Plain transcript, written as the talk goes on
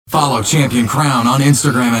Follow Champion Crown on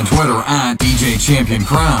Instagram and Twitter at DJ Champion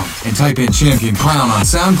Crown, and type in Champion Crown on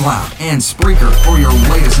SoundCloud and Spreaker for your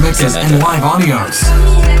latest mixes and live audios.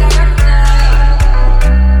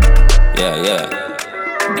 Yeah.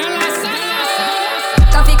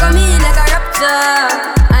 Coffee come in like a raptor,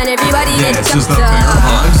 and everybody gets This is the chopped Bear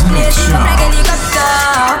Vibes Mixshow. like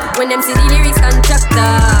helicopter, when them see the lyrics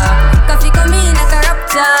contractor. Coffee come in like a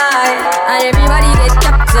raptor, and everybody get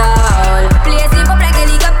captured. Play sleep up like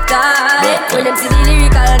helicopter, when them see the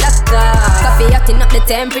lyrical doctor. Coffee acting up the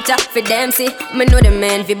temperature for them see. Me know the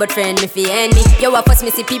man fi but friend me fi enemy. Yo, I pass me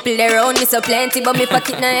see people there around me so plenty, but me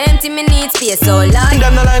pocket na empty, me need space so long.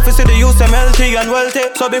 Them the life is see the use them healthy and wealthy.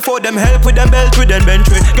 So before them help with them belt with them bench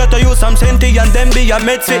with. Got to use some senti and them be a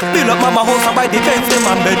medsi. Build up mama house and buy the fence them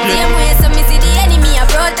and Bentley. Same way so me see the enemy a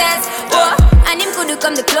protest. Oh, and him could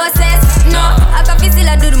come the closest. No, I can feel still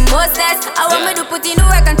I do the mostest. I want me to put in the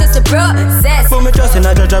work and trust the process. Put me trust in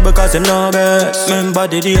a judge because him know best. Remember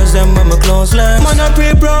the days them when me close left. Man I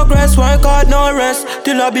pray progress, work hard no rest.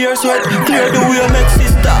 Till I beer sweat, clear the way make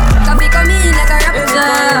sister. Coffee come in like a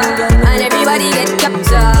raptor, and everybody get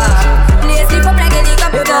captured. Play sleep up like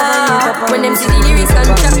helicopter, when them see the lyrics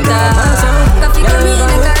contractor. Coffee come in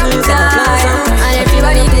like a raptor, and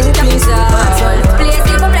everybody get captured. Play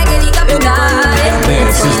sleep up like helicopter.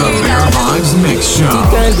 This is the Bear Vibes Mixshow.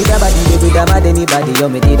 Girl with a body, baby, with a mad anybody. You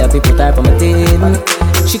me did a people type of my team.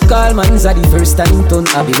 She call man's the first time turn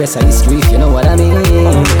I be rest of history, if you know what I mean.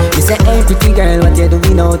 You say, hey pretty girl, what you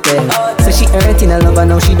doing out there? So she hurting a lover,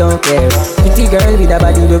 now she don't care. Pretty girl with a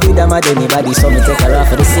body, with a mad anybody. So me take her off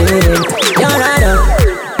for the scene. You're right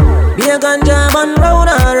up. Be a ganja man round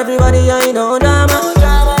her, everybody I know drama.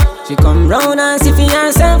 She come round and see for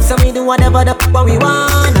herself, so we do whatever the fuck we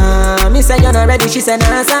wanna. Me say you're not ready, she say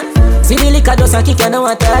nah sir. See the liquor just a kick, you know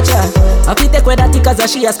what touch her. I fit take with that tick cause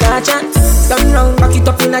she a scratch her. Come round, back it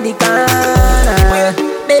up inna the corner.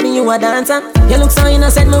 Baby you a dancer, you look so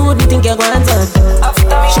innocent, me wouldn't think you want her.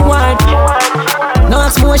 She want, no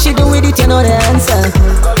ask me what she do with it, you know the answer.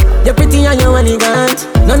 You're pretty and you're elegant.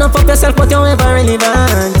 None of up yourself but you're ever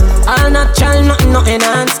relevant. All natural, nothing, no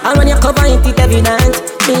enhance. And when you cover it, it's evident.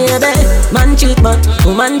 Baby, man cheat but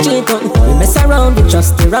woman cheat on. We mess around with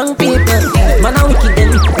just the wrong people. Man a wicked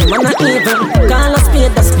then, man a evil. Call us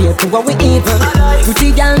spade, that's spade to what we evil.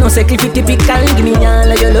 Pretty girl, no say clip it typical. Give me all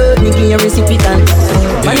of your love, me give you reciprocal.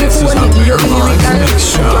 Man This if you is want the it, Bear give you Vibes lyrical.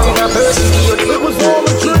 Mixshow. It was all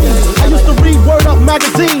a dream. I used to read Word Up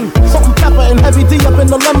magazine. Salt and pepper and Heavy D up in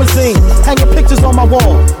the limousine. Hanging pictures on my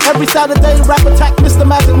wall. Every Saturday, rap attack Mr.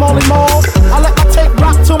 Magic Molly Mall. I let my tape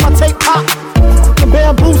rock till my tape pop. And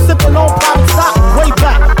bamboo sipping on private stock. Way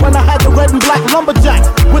back when I had the red and black lumberjack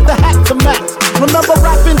with the hat to match. Remember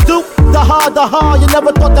rapping Duke? The hard, you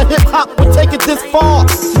never thought that hip-hop would take it this far.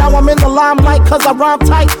 Now I'm in the limelight cause I rhyme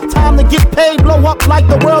tight. Time to get paid, blow up like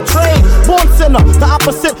the world trade. Born sinner, the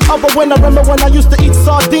opposite of a winner. Remember when I used to eat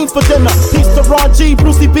sardines for dinner? Peace to Ron G,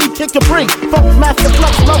 Brucey B, Kick Your Bree. Funk Master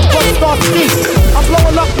Flex, Love Bud, Star Ski. I'm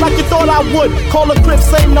blowing up like you thought I would. Call a crib,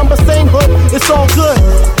 same number, same hood. It's all good.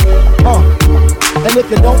 And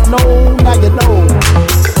if you don't know, now you know.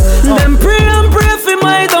 Them pray and pray for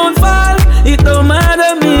my downfall. It don't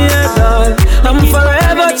matter me at all. I'm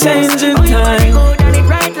forever changing time.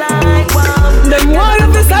 Them want you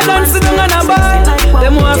to start dancing on a ball.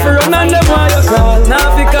 Them want to run and them want you crawl.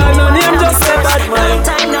 Now because no name just say bad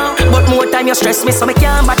mind. But more time you stress me so me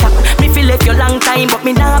can't batter. Me feel left you long time but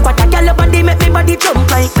me nah batter. Girl your body make me body jump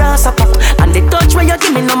like grasshopper. And the touch where you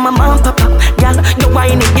give me no my mom papa. Girl you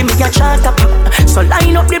whine it give me a charter pop. So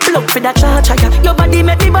line up the block for the charger. Your body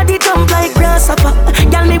make me body jump like grasshopper.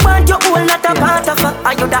 Girl me want you all not a part of her.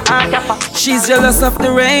 Are you the heart of her? She's jealous of the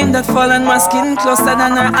rain that fall on my skin, closer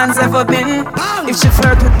than her hands ever been. If she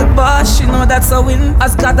flirt with the boss, she know that's a win.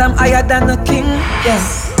 As God I'm higher than a king.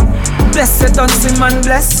 Yes. Blessed don't see man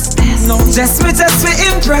bless. No, just we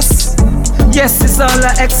impress. Yes, it's all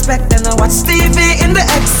I expect. And I watch TV in the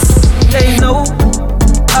X. They know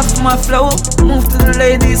off my flow. Move to the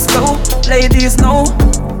ladies slow. Ladies know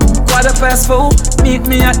 4:15. Meet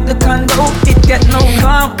me at the condo. It get no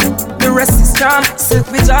calm. The rest is calm. Sit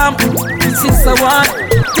with jam. Since I want.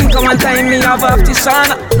 Think of one time me have off the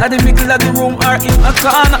shana. At the middle of the room or in a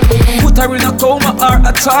corner. Put her in a coma or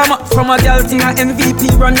a trauma. From a girl thing a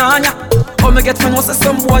MVP run on ya. Oh me get friend was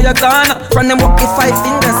some boy a Ghana. From them walk with 5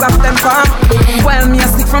 fingers off them palm. While me a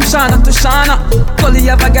stick from Shana to Shana. Gully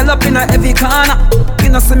have a girl up in a heavy corner. You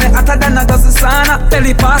know see me hotter than a dozen sauna.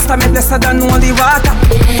 Belly pasta me blessed than only water.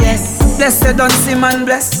 Yes, blessed don't see man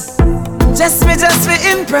bless. Just me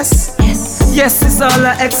impress. Yes, it's all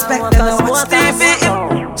I expect. And I watch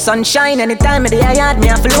TV. Sunshine anytime of the yard, me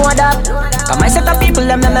have to load up. Cause my set of people,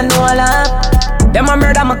 them know all up. Them a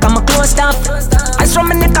murder, me come a close stuff. I from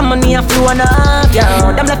my neck and money a flow enough,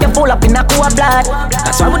 yeah. Them like you full up in a cool blood.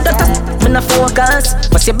 That's why with the top, me no focus.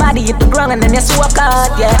 But your body hit the ground and then you soak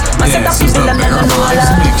out, yeah. My set of people, them know all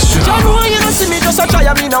up. John, why you don't see me just a try?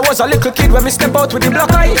 I mean, I was a little kid when me step out with the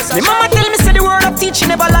black eyes. Me mama tell me say the word of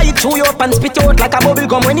teaching never lie. Chew you up and spit out like a bubble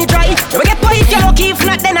gum when it dry. You will get poor if you're lucky, if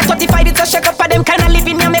not then at 35 it's a shake up for them kind of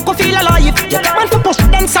living you make you feel alive. You take one for push,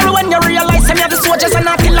 then sorrow when you realize them you have the soldiers and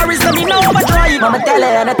artillery, them you know overdrive. Mama tell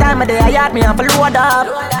her the time of the yard me have to load up.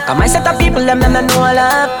 Cause my set of people them know all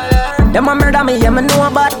up. Them a murder me, yeah me know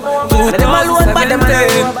about. Them alone but them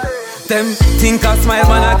alone. Them think I smile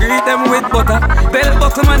man I greet them with butter. Bell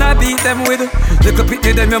buckle man I beat them with. Little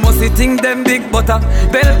pity them you must think them big butter.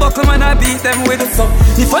 Bell buckle man I beat them with. So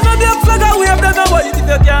if I know the flag I wave them no white. If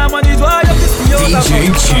you can't manage why you piss me out of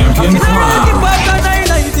DJ Champion Crown.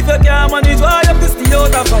 If you can't manage why you piss me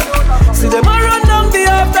out of. See them a run down the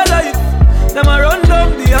afterlife. Them a run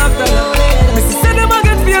down the afterlife. Me see them a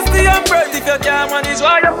get feisty and bright. If you can't manage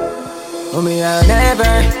why you. Oh me I'll never,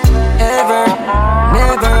 ever,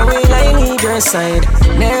 never will I leave your side.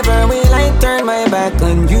 Never will I turn my back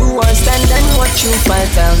on you or stand and watch you fight.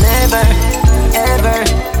 I'll never, ever,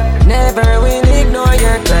 never will ignore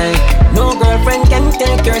your cry. No girlfriend can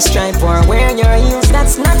take your stripe or wear your heels,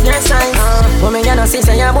 that's not your sign. Mommy, you know, see,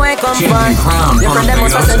 say your boy come far. Your friend, them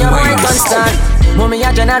must say your boy can start. Mommy,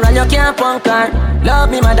 a general, you can't punk her. Love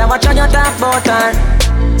me, mother, watch how you talk about her.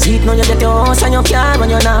 See it now you get your house and your car. When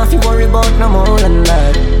you're not, you worry about no more than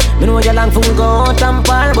that. Me know you long fool go out and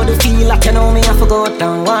par, but you feel like you know me I forgot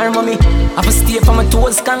and war, mommy. I have to stay for my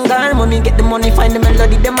toes, kangar, mommy. Get the money, find the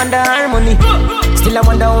melody, them and the harmony. Still I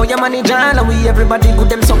wonder how you manage all. And we everybody good,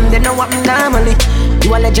 them something they know what me normally.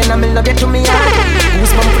 You a legend and me love you to me heart.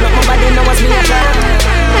 Goosebumps full up my body, now what's me a talk.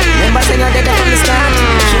 Remember saying you're dead from the start.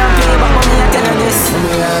 Can't play but mommy I tell you this.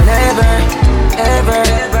 Me I'll never, ever,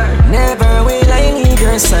 never will I leave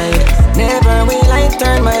your side. Never will I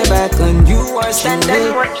turn my back on you or stand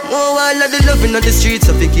and watch. Oh, all of the loving on the streets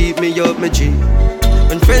so fi keep me up my G.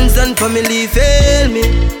 When friends and family fail me,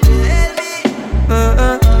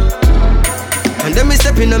 and then me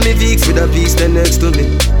stepping on me Vicks with a piece there next to me.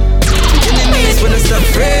 The enemies wanna stop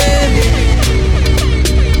framing.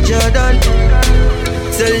 Jordan,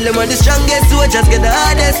 tell them I'm the strongest soldiers get the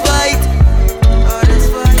hardest fight.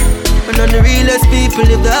 And on the realest people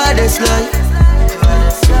live the hardest life.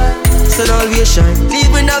 Sun always shine,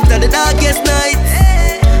 even after the darkest night.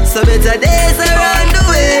 So better days are on the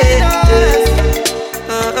way.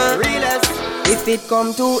 If it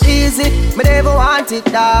come too easy, me never want it,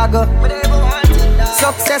 dog.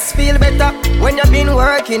 Success feel better when you've been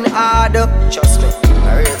working hard. Trust me,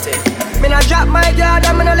 a real thing. Me not drop my guard,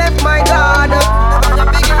 I'm gonna left my guard.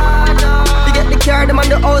 You get the car, them on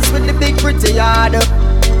the house with the big pretty yard.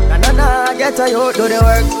 Nah, get a you, do the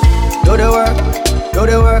work, do the work, do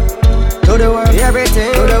the work, do the work,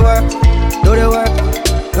 everything, do the work, do the work,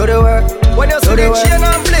 do the work. When you see the chain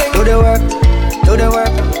and bling, do the work, do the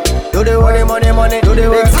work, do the work, money, do the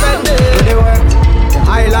work, spend it, do the work. The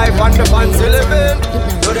high life and the fancy living,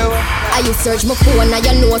 do the work. I you search my phone and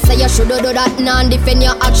you know say you shoulda do that. Nah, defend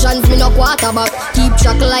your actions, me no quarterback. Keep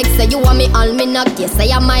track like say you want me all, me not yes,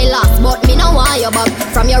 say I'm my last, but me no want you back.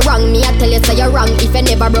 From your wrong, me I tell you say you're wrong. If you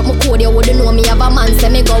never broke my code, you wouldn't know me have a man.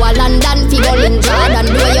 Say me go a London, fi go in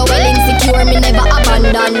Jordan. Though you well insecure, me never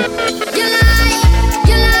abandon. You lie,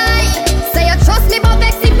 say you trust me, but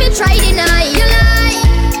vex if me try deny. You lie,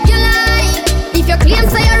 if you claim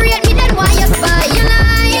say you rate me, then why you spy? You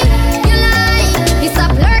lie. This a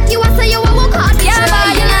flirt, you a say you a work hard, yeah,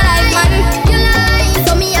 but you not like man. You lie,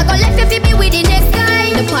 so me I go left you fi be with the next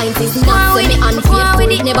guy. The point is not so me unfaithful.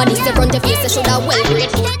 Never this the front of face, you shoulda well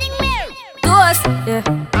read. Ghost, yeah.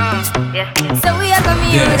 So we are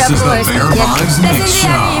coming here with a force, yeah. Blessings we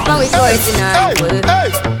are keep and we force in our world.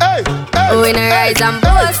 Oh, in a rise and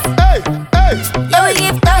boast. Yeah, we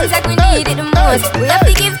give thanks like we need it the most. We have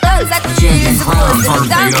to give thanks like we need it the most.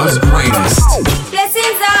 Barbados greatest.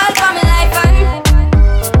 Blessings all for my life and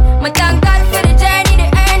my thank God for the journey, the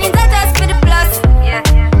earnings are just for the plus. Yeah,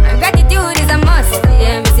 and gratitude is a must.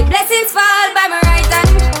 Yeah, me see blessings fall by my right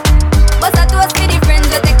hand. But I toast for the friends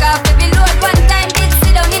that take off every load. One time kids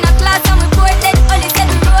sit down in a class and we board then only set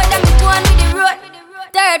the road and we go on with the road.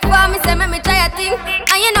 Third form, me say me try a thing,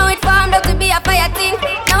 and you know it formed out to be a fire thing.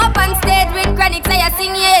 Now up on stage with chronic say I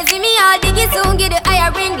sing, yeah, see me all diggy soon get the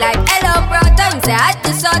higher ring like hello brother. Me say I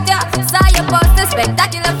just shot ya, saw your poster,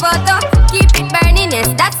 spectacular photo. Keep it burning,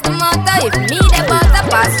 yes that's the motto. If me the butter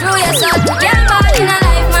pass through your soul, you can't fall in a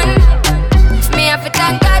life man. Me have to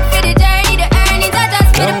thank God for the journey, the earnings are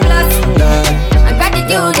just for the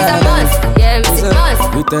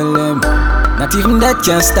tell them, not even that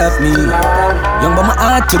can stop me. Young but my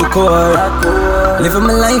heart to the core. Living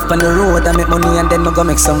my life on the road, I make money and then I go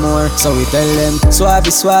make some more. So we tell them,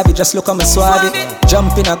 Swabby, just look at my Swabby.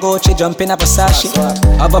 Jump in a Gucci, jump in a Versace.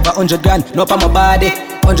 Above 100 grand, no up on my body.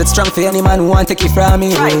 100 strong for any man who want to take it from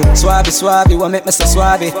me. Swabby, what make me so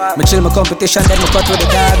Swabby? Me chill my competition, then me cut with the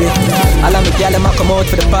derby. All of me gyal, I come out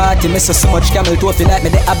for the party. Me so much camel toe, feel like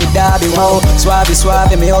me the Abu Dhabi. Wow,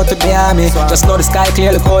 Swabby, me out to Miami. Just know the sky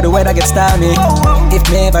clear, look how the weather gets stormy. If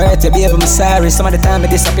me ever hurt you, baby, I'm sorry. Some of the time I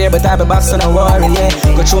disappear, but I be back, so no worry, yeah.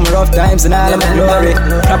 Go through my rough times and all of my glory.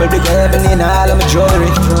 Probably go heaven in all of my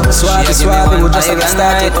jewelry. Swabby, we just get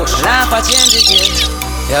started. Laugh at change again.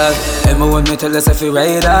 Yeah, Emma want me tell us if we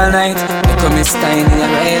ride all night. They come is tiny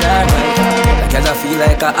and ride all night. Like I feel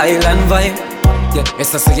like a island vibe. Yeah,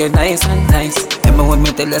 yes I say you're nice and nice. Emma want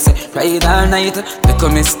me tell us ride all night. They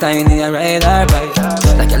come is tiny and ride all night.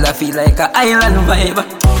 Like I feel like a island vibe.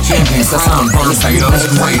 Champion Crown, Barbados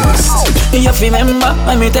greatest. You remember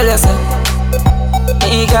when me tell us,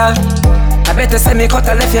 hey girl, I better say me cut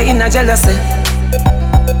a left you in a jealousy.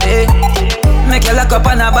 Hey, make you lock up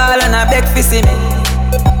on a ball and a beg for see me.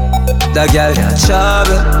 That girl got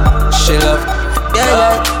trouble, she love,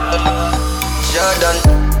 yeah. Jordan,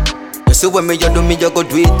 you see when me you do me, you go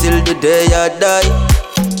do it till the day I die.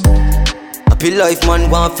 Happy life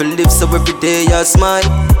man want to live, so every day I smile.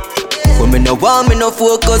 When me no want me no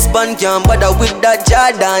focus, man can't bother with that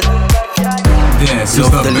Jordan. This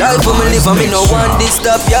is the life for me live and me no want this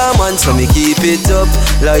stuff, yeah man. So me keep it up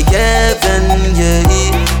like heaven, yeah.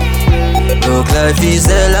 Look life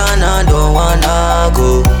is hell and I don't wanna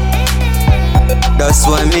go. That's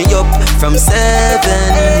why me up from 7,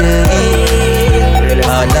 yeah.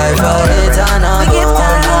 My life I hate and I don't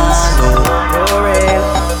wanna know.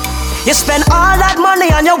 You spend all that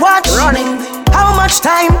money on your watch running. How much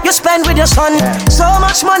time you spend with your son? So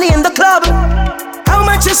much money in the club. How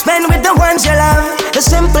much you spend with the ones you love? The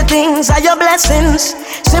simple things are your blessings.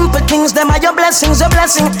 Simple things, them are your blessings, your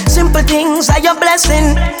blessing. Simple things are your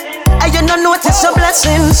blessing. And you don't notice your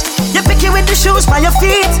blessings. You pick it with the shoes by your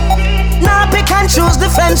feet. Now pick and choose the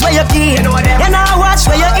friends where you keep. You now watch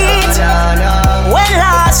where you eat. When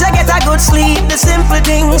last you get a good sleep. The simple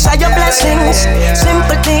things are your blessings.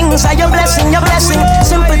 Simple things are your blessing, your blessing.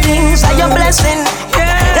 Simple things are your blessing.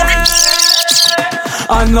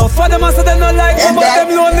 I know for them I say they not like them, but them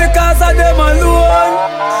lonely cause of them alone.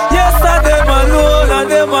 Yes, of them alone, of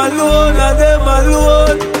them alone, of them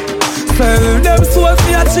alone. Sell them souls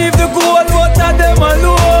to achieve the goal, but of them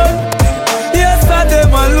alone. Yes, of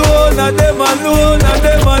them alone, of them alone, of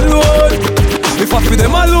them alone. If I free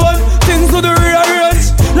them alone, things would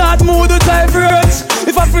rearrange. Not move the time range.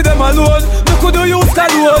 If I free them alone, me could do use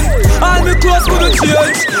alone. All me clothes could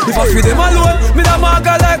change. If I free them alone, me da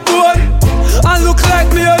maga like bone. And look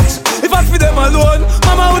like me age. If I feed them alone,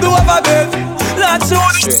 mama would do have a bed. Lord show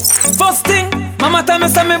the first thing, mama tell me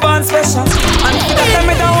say me born special. And if that time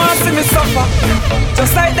me don't want to see me suffer.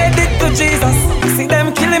 Just like they did to Jesus. See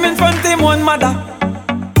them kill him in front of him one mother.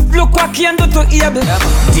 Look what he can do to Abel.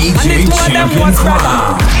 And if two of them was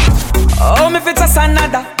brother. Oh, me fit just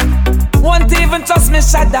another. Won't even trust me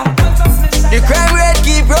shudder. The crime rate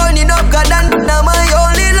keep running up, God and now my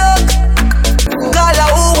only luck. Gala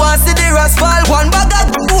who wants to the rascal, one bag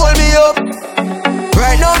of hold me up.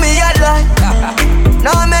 Right now me at line.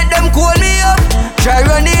 Now I make them call me up. Try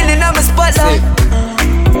running in on my spotlight.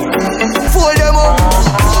 Fold them up.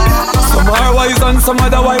 Some are wise and some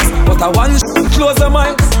otherwise, but I want close them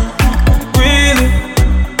eyes. Really?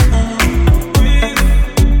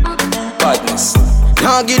 Badness.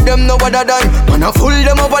 Now give them no other dime. Man I fool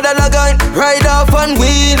them up with a line. Ride off and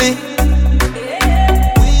wheelie.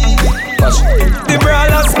 The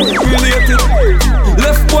brothers related.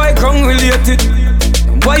 Left boy crown related.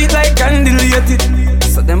 White like candelated.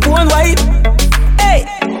 So them born white. Hey,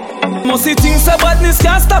 must see things so badness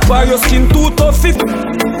can't stop her. Your skin too tough.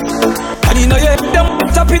 And you know you them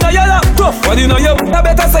tap in your lap tough. But you know you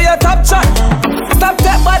better say you top chat. Stop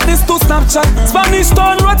that badness to Snapchat. Spanish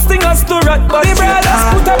stone rot stingers to rat. But the brothers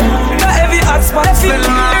put up the heavy hot spot.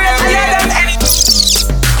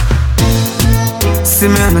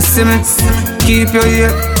 See me, keep your ear,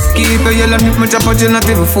 let me chop out your not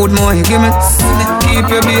even food more, you give me. Keep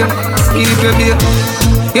your beer,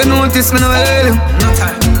 you notice me no hell,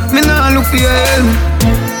 me nah look for your hell.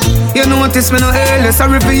 You notice me no hell,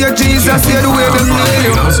 sorry for your Jesus, you're the way them nail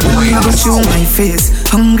you. I go show my face,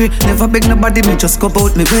 hungry. Never beg nobody, me just go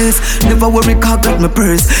about me ways. Never worry, cock like my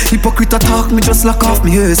purse. Hypocrite talk, me just lock off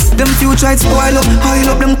me ears. Them few try to spoil up, high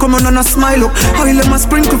up, them come on and a smile up. High them a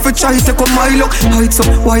sprinkle for try take a mile up. Heights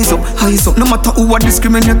up, wise up, highs up. No matter who a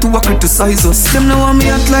discriminate, who a criticize us. Them know want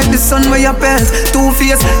me act like the sun where you belt. Two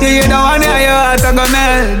face, you hear the one here, your heart a go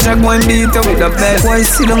melt. Jack one beat you with a belt. Why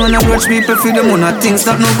sit down and watch people feed them on a things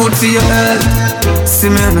that no good for your health. See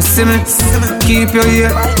me and see me. Keep your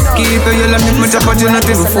ear, keep your ear. Let me drop a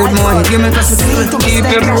genitive food more. Give me keep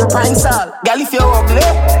your ear. Girl, if you're ugly,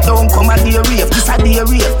 don't come a day rave. This a day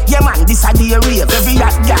rave. Yeah man, this a day rave. Every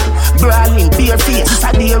hot girl, brawling, bare face. This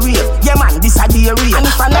a day rave. Yeah man, this a day rave. And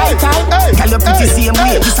if a night time, girl, you pretty same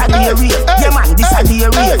way. This a day rave. Yeah man, this a day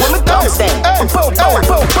rave. When me talk them,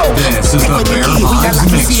 This is the Bear Vibes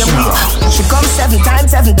Mixshow. She comes 7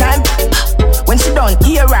 times. When she done,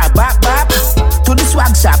 ear her back. To the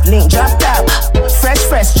swag shop, link drop top.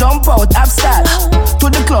 Fresh, jump out, up start. To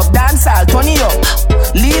the club, dance all, turn it up.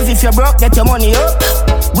 Leave if you're broke, get your money up.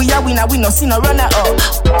 We a winner, we no see no runner up.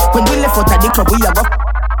 When we left out of the club, we a go.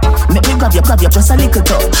 Make me grab you, just a little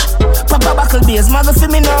touch. Pop a buckle bass, mother for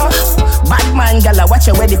me now. Bad man, gala, watch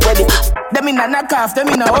your wedding. Them in a knock off, them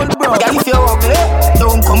in a old bro. Girl, if you're ugly,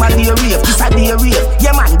 don't come a day rave. This a day rave.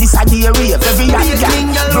 Yeah man, this a day rave. Every hot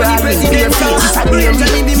girl, brawling, bare face. This a day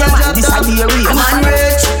rave. Yeah man, this a day rave. I'm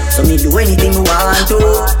rich, so me do anything we want to.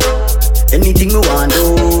 Anything we want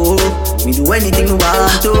to. Me do anything we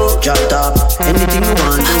want to. Drop top, anything we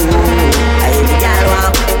want to. Every girl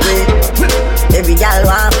want wait. Every girl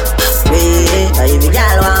want wait. Every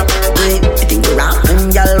girl want wait. You think you rock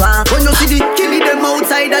and girl want. When you see the killie them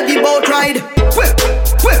outside at the boat ride.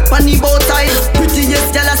 On the boat side.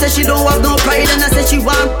 Prettiest girl I say she don't have no pride. And I say she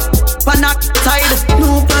want panak side.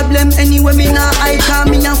 No problem anyway me nah I call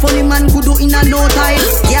me a funny man could do in a no time.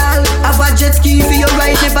 Girl, have a jet ski for your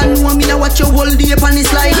ride. Never know me nah watch your whole day upon the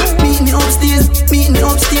slide. Meet me upstairs,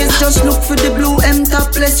 just look for the blue M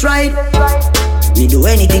topless ride. Me do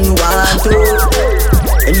anything you want to.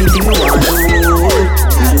 Anything you want to.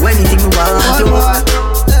 Me do anything you want to.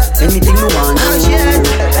 Anything you want to.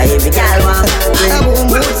 Every girl want.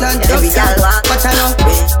 Every girl want.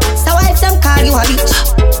 So why if them call you a bitch?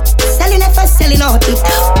 Selling it for selling out it.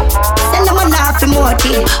 Send them a laugh for more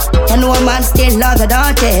tea. You know a man still love her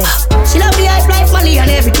daughter. She love the hype life, Molly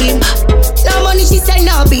and everything. No money, she say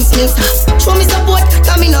no business. Show me support,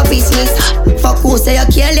 got me no business. Fuck who say you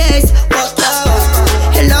careless. Fuck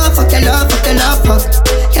you love, fuck you love, fuck you love, fuck.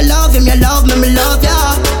 You love him, you love me, me love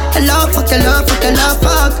ya. You love, fuck you love, fuck you love,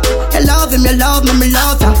 fuck. You love him, you love me, me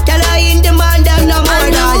love ya. Girl, I in demand, them no more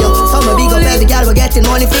than you. Some of big up every girl, we getting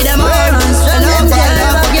money for them all. You love, fuck you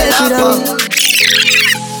love, fuck you love, fuck.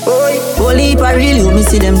 Holy for real, you me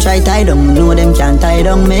see them try tie down. Know them can't tie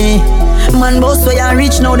down me. Man boss so you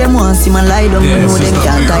rich, now them want see man lie down. You know them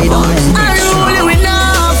can't tie down me. Unruly we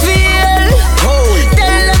not feel.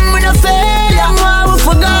 Tell them we no fail. Them want we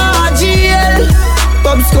forgot jail.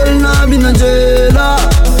 Pop skull now been a jailer.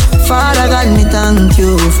 Father God me thank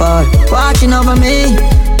you for watching over me.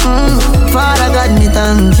 Father God me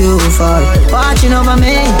thank you for watching over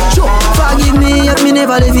me. Forgive me if me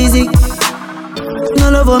never the physique. No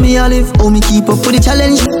love for me I live. Oh me keep up with the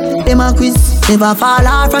challenge. Them a quiz. Never fall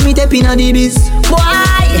off from me tapping on the biz. Boy,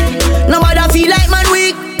 nobody feel like man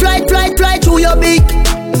weak. Fly through your beak.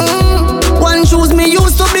 One shoes me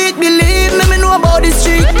used to beat. Believe me know about the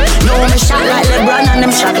street. No, me shot like LeBron and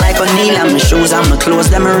them shot like O'Neal. And my shoes and my clothes,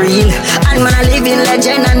 them are real. And man, I live in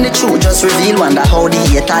legend and the truth just reveal. Wonder how the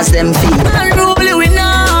haters them feel. Unruly we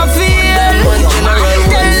not feel.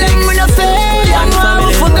 Tell them we no fail. Them want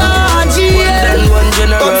we forgot jail. One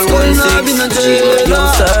general, 1-6. Yo,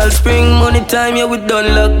 Sal Spring, money time, yeah, we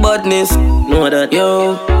done luck badness. Know that,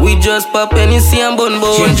 yo. We just pop Hennessy and bun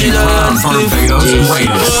bone.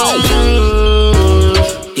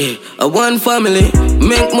 Yeah, a one family,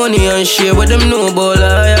 make money and share with them no ball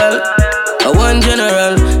loyal. A one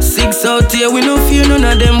general, 6 out here, we no fear none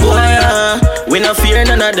of them boy. We no fear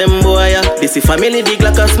none of them boy. This is family big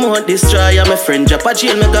like a smoke destroyer. My friend drop a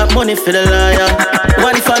jail, me got money for the liar.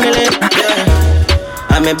 One family, yeah.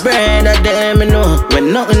 I'm a brand of them, you know.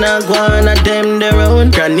 When nothing I go on at them, they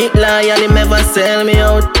round. Chronic loyal, they never sell me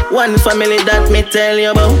out. One family that me tell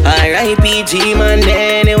you about. R.I.P.G. man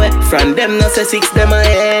anyway. From them no say 6, them a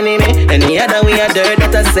enemy. Any other way a dirt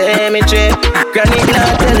that a cemetery. Chronic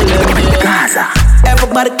loyal, tell them Gaza.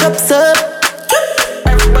 Everybody cups up.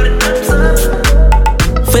 Everybody cups up.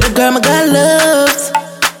 For the girl my God loves.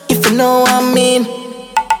 If you know what I mean.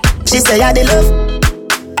 She say I the love.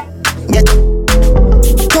 Yeah.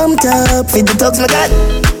 Pumped up with the dogs my God.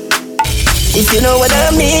 If you know what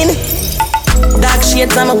I mean. Dark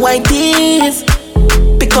shades on my white tees.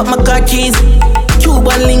 pick up my car keys.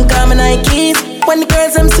 Cuban link on my Nikes. When the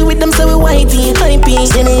girls I'm see with them, so we whitey, hypey.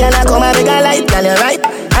 See me and I come and make a light, girl, you right.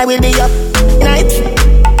 I will be up night.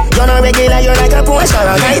 You're not regular, you're like a Porsche or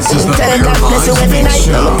a night. Tell them God bless you every night.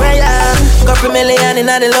 I'm a prayer. Couple million in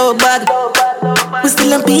the low bag. We still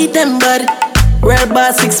don't beat them, bud. Real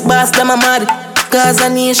boss, 6 bars, them a mad. Cause a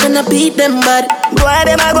nation a beat them, bud. Go on,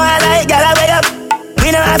 them a go on like, girl, I wake up. We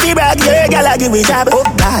know how to brag, your girl, I give me job. Oh,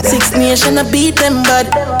 God. 6 nation a beat them, bud.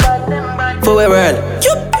 For a world.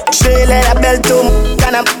 Straight let a belt to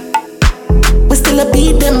can I? We still a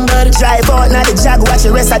beat them, bud. Drive out, now the jag, watch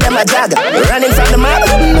the rest of them a jag. Running from the mob,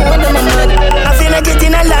 no them a mad. I feel like it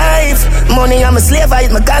in a life. Money, I'm a slave, I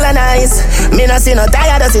eat my colonize. Me not see no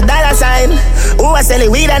tired, I see dollar sign. Who I sell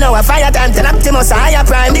it weed, I know a fire time. Ten Optimus, a higher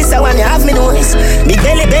prime. This the one you have me noise. Big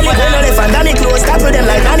belly, when I left and Danny close. Tap with them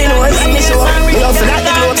like Danny knows. Me show, me love for like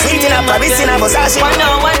the globe. Sweet in a Paris, in a Versace. One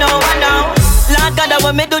now. Lord God,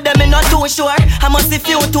 when me do them, me not too sure. I must see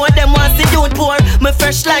few to them once the youth poor. Me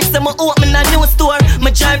fresh like some, me open a new store. Me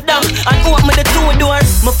drive down and open the 2 door.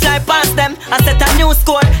 Me fly past them, I set a new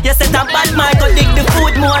score. You set a bad mic, go dig the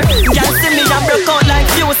food more. Y'all see me and broke out like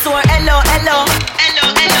few sore. Hello.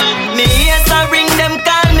 Me ears a ring, them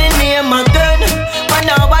call me name again. One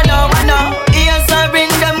now. Ears a ring,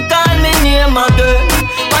 them call me name again.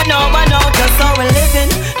 One now, just how we living.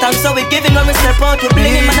 Thanks how we giving when we step out, we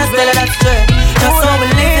blingin', man, I tell her that's straight. That's how we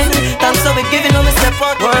living. Thanks how we giving when we step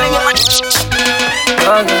out, we blingin',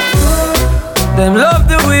 man. Them love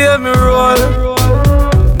the way me roll.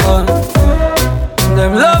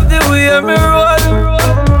 Them love the way me roll.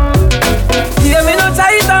 Yeah, me no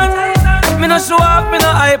titan, me no show off, me no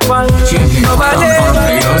hype on. Champion Crown,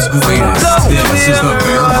 Barbados' greatest. This is the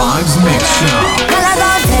Bear Vibes Mixshow. Girl, I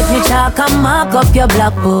gon' take me chalk and mark up your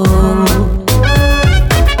black book.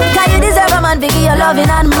 You deserve a man, biggie, your loving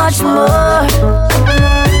and much more.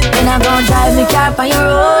 Then I gon' drive me car on your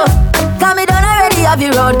road. Cause me done already have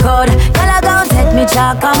your road code. Girl, I gon' take me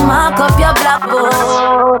chalk and mark up your blackboard.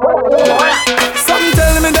 Some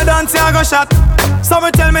tell me the dance I go shot. Some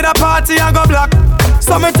tell me the party I go black.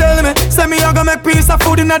 Some tell me, say me I go make piece of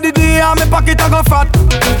food in the day and me pocket I go fat.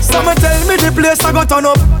 Some tell me the place I go turn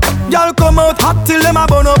up. Y'all come out hot till them a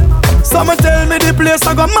burn up. Some tell me the place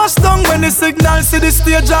I go mash down when the signal see the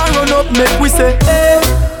stage and run up. Make we say, hey,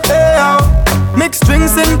 yo. Mixed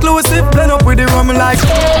drinks inclusive, blend up with the rum like,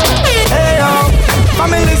 hey, yo.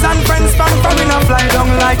 Families and friends from in a fly down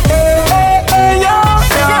like, hey, yo.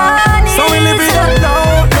 So we live it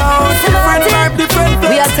up now. Different vibe, different place.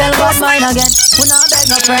 We are tell about mine again. We not beg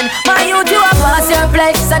no friend. My youth, you a pass your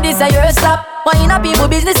place, and this is your stop. Why in a people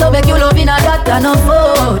business, so make you love in a that and no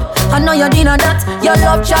food. I know you dinner that. Your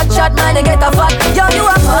love chat, man, they get a fat. Yo, you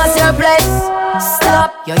a pass your place.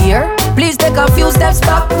 Stop, you here? Please take a few steps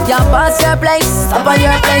back. You pass your place. Stop at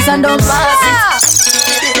your place and don't pass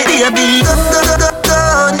it. Baby,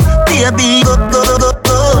 good. Baby,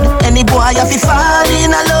 good. Any boy have to fall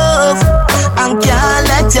in love and can't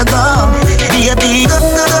let you go. Baby, good.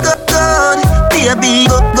 Baby,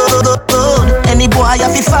 good. Any boy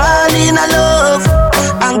have to fall in love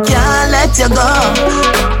and can't let you go.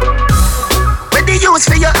 Where the use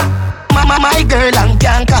for you, mama, my girl, and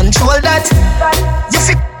can't control that. You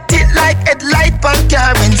fit it like headlight on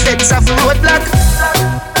car instead of roadblock.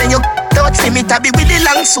 Then you don't see me tabby with the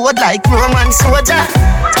long sword like Roman soldier.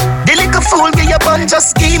 The little fool with your bun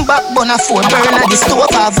just came back, bun a 4 burner the stove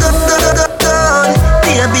have gun.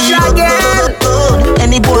 Baby, good.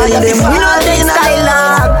 Any boy have to fall in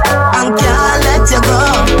love and can't let you go.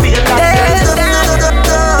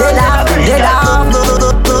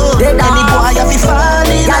 Any boy have to fall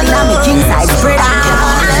in love and can't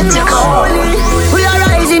let you go. We are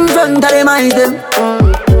rising front of them, hide them.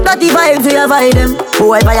 Dirty vibes, we avoid them.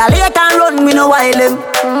 Boy, violate and run, we no wild them.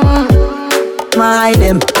 My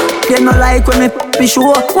them. They no like when me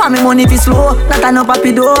show. Want me money fi slow, not enough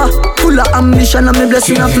happy door. Full of ambition and me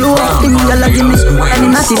blessing a flow. Give me all give me, and me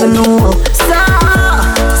not even know.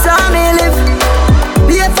 So me live.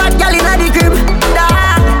 Be a fat gal inna the crib.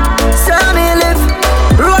 So me live.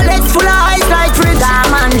 Rolex full of ice like fridge.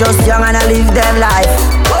 Man just young and I live them life.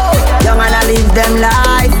 Young and I live them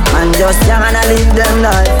life. Man just young and I live them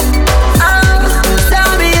life. So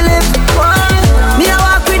me live. Me a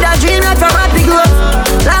walk with a dream like from happy growth.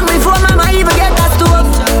 Long before mama even get a stove.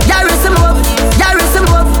 Garrison wolf.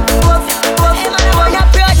 When I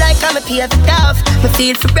proud like I'm a paved off. Me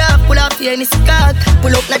feel for rough, pull off here in the skirt.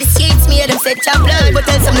 Pull up na the streets, me them set your blood. But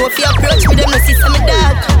tell some no fear approach me, them no see some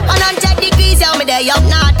dog. 100 degrees, yeah, me there up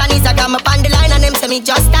north. And Instagram up on the line and them say me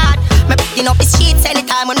just start. Me picking up the streets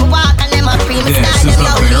anytime when we walk. And them a free me style, them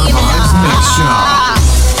yo leave me.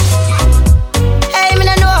 Hey, me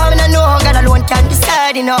no know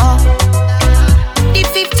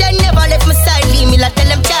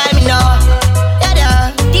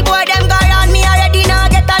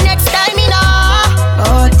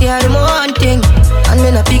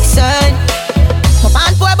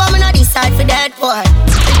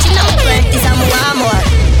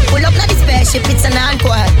it's an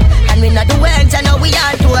encore. And we not the words, I know we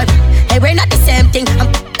are tour. Hey, we're not the same thing, I'm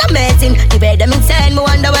amazing. The way them insane, me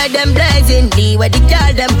wonder where them blazing. The way the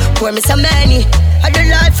girl them, pour me so many. I do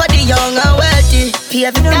life for the young and wealthy.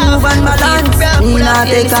 Pave it down, move and balance. Me not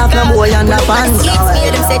take off no boy and the pants.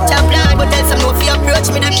 Them say top blood, but tell some no fi approach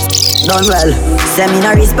me them. Done well.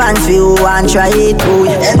 Seminar response for you and try it, boy.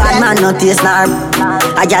 Bad man no taste nor.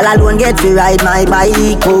 A gal alone get to ride my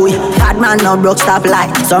bike, boy. Bad man no broke stop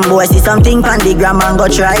light. Some boy see something pan the gram and go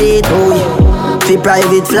try it, boy. Fi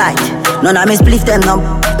private flight. None of me split them no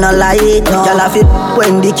light. No. Gal a fi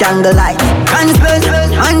when the candle light. And spend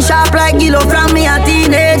and sharp like Gillo from me a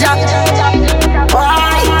teenager.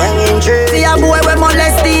 Why? See a boy we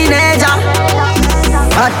molest teenager.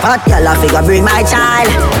 Hot, y'all a figure bring my child.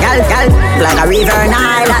 Y'all, like a river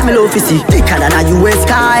Nile. Like me love to see thicker than a US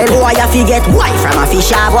Kyle. Boy, you fi get white from a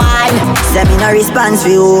fish of wine. Seminar response for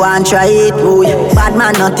you and try it, boy. Bad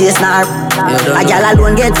man not taste nor. A gal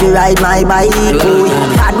alone get to ride my bike, boy.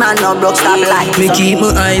 Bad man no broke stop light. Me keep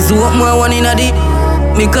my eyes open, more one in a deep.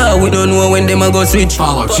 Because we don't know when them a go switch.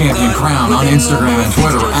 Follow Champion Crown on Instagram and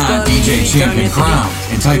Twitter at DJ Champion Crown.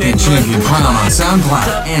 And type in Champion Crown on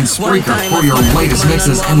SoundCloud and Spreaker for your latest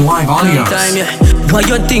mixes and live audios. Why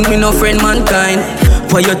you think me no friend mankind?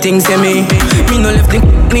 Why you think say me? Me no left the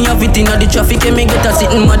me have it in the traffic and me get a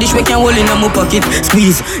sitting my dish we can hold in my pocket.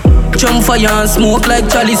 Squeeze. Jump fire and smoke like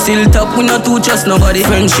Charlie still top. We not too trust nobody.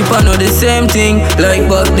 Friendship I know the same thing like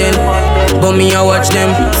back then. But me I watch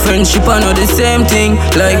them. Friendship I know the same thing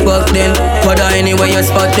like back then. Whether anywhere you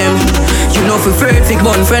spot them. You know for afraid fake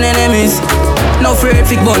bun friend enemies. No afraid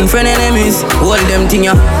fake bun friend enemies. Hold them thing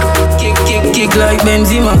ya. Kick like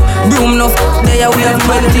Benzema. Broom no there we have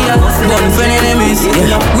plenty ya. Bun friend enemies.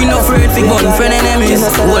 Yeah. We no afraid fake bun friend enemies.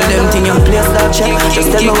 Hold them thing ya. Just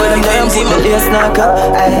tell me where them put the lace knock up.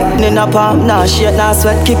 In a palm, nah shit, nah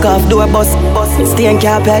sweat. Kick off, do a bus. Stay in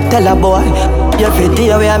carpet, tell a boy. Every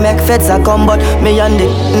day we a make feds a come, but me and the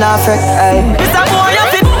nah fret. It's a boy, you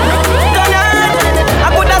fit. Tonight, I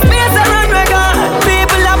put a space around we gone.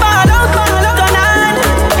 People are ball out. Tonight,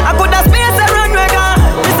 I put a space around we gone.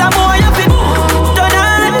 It's a boy, you fit.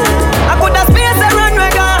 Tonight, I put a space around we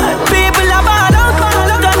gone. People are ball out.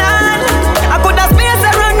 Tonight, I put a space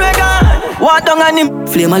around we gone. Walk down on him.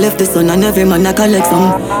 Flame I left the sun and every man I collect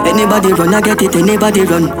some. Anybody run, I get it, anybody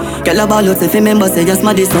run. Girl a ball out, if you remember say just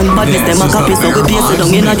my this son. But this them a copy, so we paste it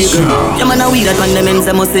down in a the ground. Yeah man a weed that when them ends,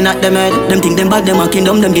 them must in at them head. Them think them bad, them a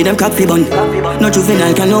kingdom, them give them crack fi bun. No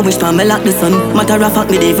juvenile can no wish for me lock the sun. Matter of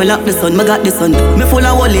fact, me dey for lock the sun, me got the sun. Me full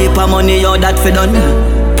of whole heap of money, yo that fi done.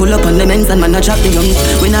 Pull up on them ends and man a chop the young.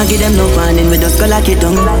 We not give them no warning, we just go lock it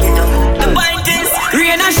down. The point is,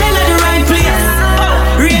 rain and shell at the right place.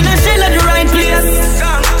 Rain and shell at the right place.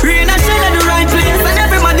 Rain and shell at the right place. And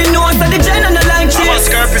everybody knows that the gen and the light chase.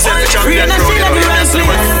 Rain and shell at the right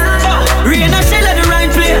place. Rain and shell at the right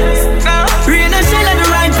place. Rain and shell at the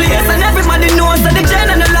right place. And everybody knows that the gen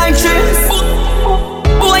and the light chase.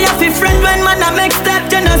 Boy, you feel friend when man a make step.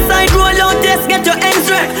 Genocide roll out, yes, get your ends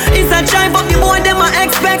right. It's a drive but the boy them a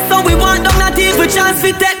expect. So we want them not even chance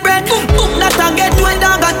we take bread. That I get wet,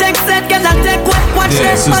 dog a take set. Get a take wet, watch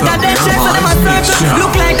this. Mother dead chest, so them a circle.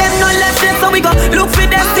 Look like them no left there, so we go look for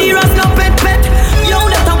them serious, no pet. Yo,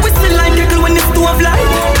 that a whistle like tickle when it's too of light.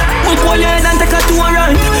 Move all your head and take a tour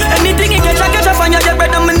right. Anything you catch up on your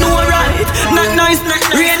bread and me know right. Not nice, not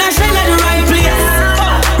rain and shell at the right place.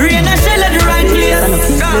 Rain and shell at the right place.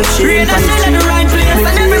 Rain and shell at the right place.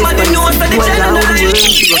 And everybody knows that the shell at the right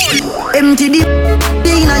place. Empty the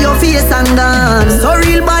inna your face and dance. So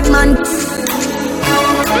real bad man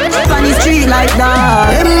on the street like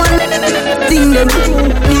that. Them man think them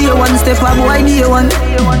day one step a boy day one.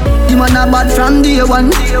 The man a bad from day one.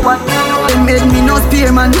 Them made me no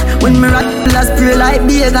spear man. When me rock la spray like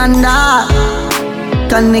big and that.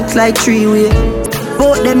 Connect like three-way.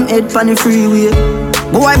 Both them head pon the freeway.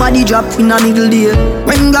 Boy body drop in a middle day.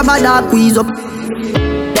 When grab a dog squeeze up.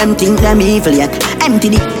 Them think them evil yet. Empty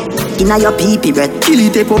the inna your pee-pee breath. Kill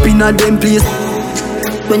it tape up inna them place.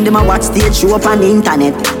 When them a watch stage show up on the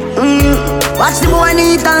internet. Watch the boy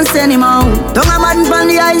eat and send him out. Don't a man from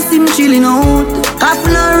the ice him chilling out.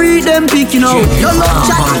 Coffin and read them picking out. Don't look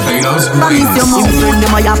chat. Promise your mouth. When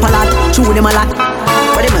them a yap a lot, chew them a lot.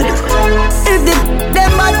 What them a do? If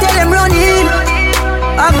them bad tell them run in.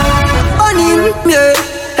 I'm on him, yeah.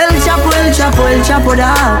 El Chapo, El Chapo, El Chapo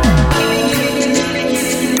da.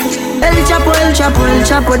 El Chapo, El Chapo, El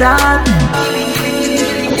Chapo da.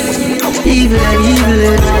 Evil and evil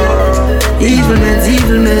and evil men's,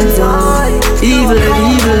 evil men's, evil and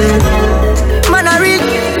evil and man I read.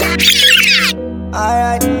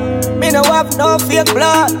 Alright, me no have no fake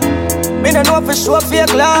blood. Me no know for sure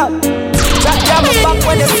fake love. Jack got my back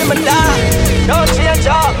when you see me down. Don't change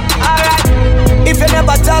up, alright. If you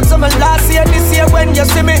never talk to me last year, this year when you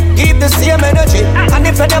see me, keep the same energy. And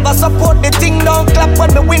if you never support the thing, don't clap when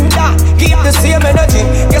the wind down. Keep the same energy.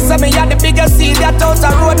 You say me are the biggest seed that out the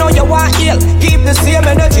road, now you want heal. Keep the same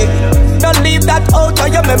energy. Don't leave that out of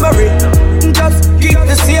your memory. Just keep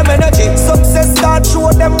the same energy. Success start show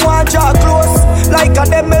them want draw close. Like a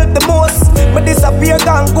them melt the most. But disappear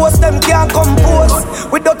gone ghost, them can't compose.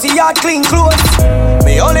 With dirty yard clean clothes.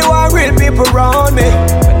 Me only want real people around me.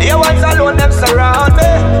 The ones alone them surround me.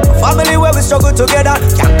 Family where we struggle together.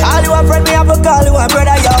 Can't call you a friend, me have to call you a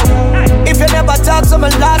brother, yo. If you never talk to me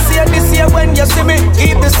last year, this year when you see me,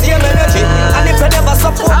 keep the same energy. And if you never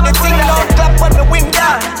support the thing, don't clap when the wind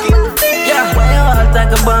down. Yeah. Why you all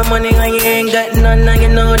talk about money and you ain't got none and you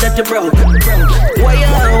know that you broke? Why you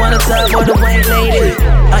all wanna talk about the white lady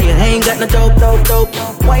and you ain't got no dope?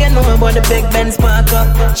 Why you know about the big Benz park up,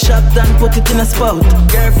 shopped and put it in a spot?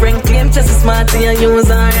 Girlfriend claim just as smart and you use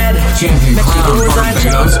her head. Make she use her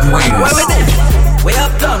chest. Why we there? We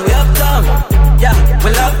up done. Yeah,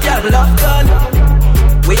 we love gun.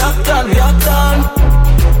 We up done.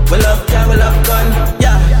 We love gun.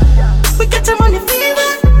 Yeah, we get your money fever.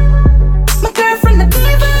 My girlfriend the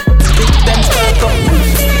diva. Big Benz park up.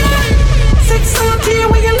 6 out here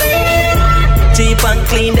where you live. Cheap and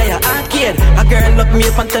clean, they are arcade. A girl look me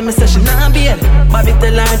up and tell me say she not beard. Bobby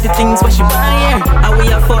tell her the things what she want here. And we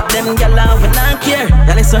a fuck them gyal and we not care.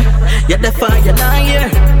 Yeah, listen, you're the fire, you're not here.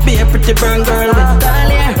 Be a pretty burn girl with tall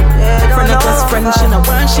hair. Friend of best friend, she no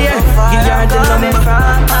want share. Give her the number,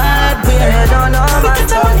 hardware. Don't know my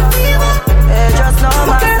son. Just know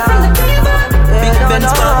my son. Big Benz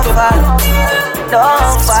park up.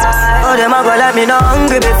 Don't fight. Oh, them a go like me not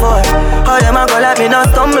hungry before. Oh, them a go like me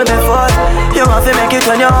not stumble before. You want to make it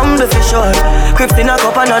when you're humble for sure. Crips in a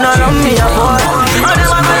cup and none around me a pour. Oh,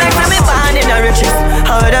 them a go like me born in the riches.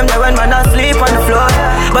 How them there when man asleep on the floor.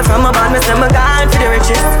 But from a band me say me gone for the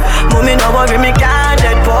riches. Mommy no worry me can't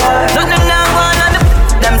dead poor. Nothing now going on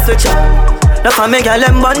them switch up. No for me girl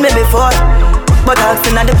them born me before. But I've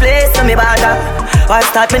seen at the place so me bother. Why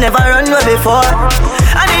start me never run away before.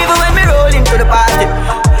 And even when me roll into the party,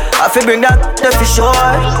 I feel bring that the fish shore.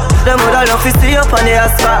 Them woulda love to see up on the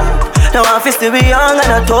asphalt. Now I feel still be young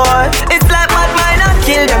and a toy. It's like bad mind and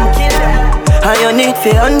kill them. And you need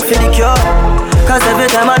for the cure. Cause every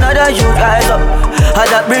time another you rise up, how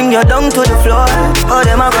that bring you down to the floor. Oh,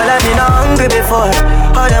 them a go like me not hungry before.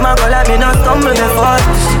 Oh, them a go like me not stumble before.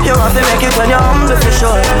 You have to make it when you're humble for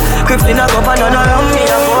sure. Crips in a cup and none around me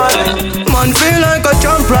a pour. Man feel like a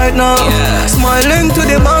champ right now, yeah. Smiling to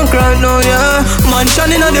the bank right now, yeah. Man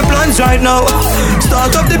shining on the plans right now.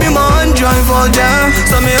 Start up to be my hand drive out, yeah.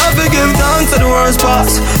 So me have to give thanks to the worst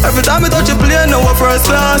pass. Every time I touch a plane, now a first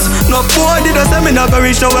class. No boy did I say me never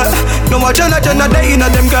reach nowhere. No watch and day in a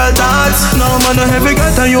them girl dance. No man no heavy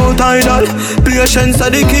get a youth idol. Patience are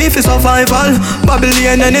the key for survival.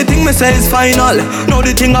 Babylon anything me say is final. Now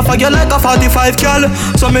the thing I forget like a 45 girl.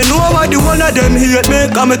 So me know why the one of them hate me.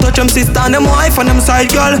 Cause me touch them sister and them wife and them side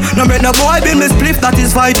girl. No make no boy build me spliff, that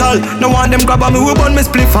is vital. No want them grab on me whip on me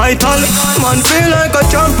spliff vital. Man feel like a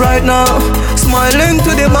champ right now, smiling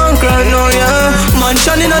to the bank right now, yeah. Man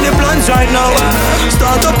shining on the plans right now.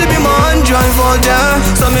 Start up to be my hand drive out, yeah.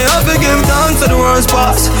 So me have to give thanks to the worst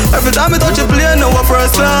pass. Every time I touch a plane, now a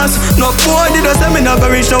first class. No boy did I say me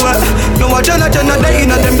never reach nowhere. No watch and day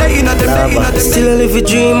in a them. Still I live a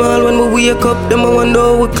dream all when we wake up. Them I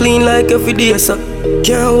wonder we clean like every day, so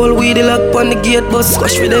can't hold we the lock on the gate, but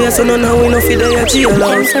squash for the so none how we know for the jail.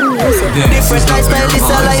 Different lifestyle, this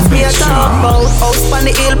a life me a talk about. House on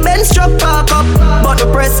the hill, Benz truck park up. But the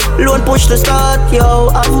press, loan push to start, yo.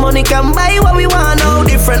 Have money can buy what we want now.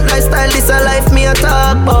 Different lifestyle, this a life me a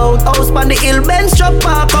talk about. House on the hill, Benz truck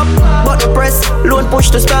park up. But the press, loan push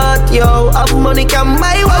to start, yo. Have money can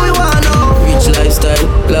buy what we want now. Rich lifestyle,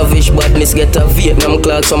 lavish badness, get a Vietnam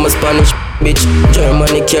clocks from a Spanish bitch.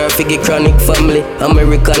 Germany care figure chronic family.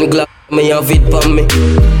 American Glock, me have it on me.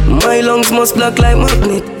 My lungs must black like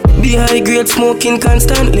magnet. Be high grade smoking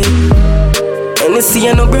constantly. NSC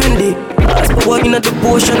and no brandy. Ask for one in the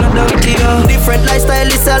potion of donkey. Different lifestyle,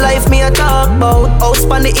 this a life me a talk about. House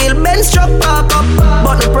on the hill, Benz truck park up.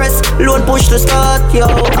 But the press, loan push to start, yo.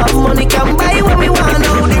 Have money can buy what we want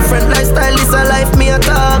now. Different lifestyle, this a life me a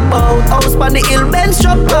talk about. House on the hill, Benz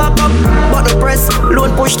truck park up. But the press,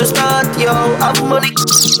 loan push to start, yo. Have money.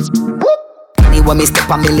 When me step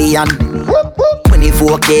a million,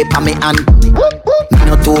 24K pa me hand. Me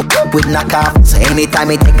no talk with knock off, so anytime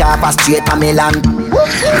me take off a straight a me land.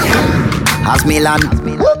 As me land,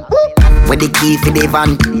 with the key for the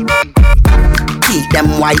van. Keep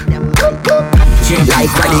them white. Champion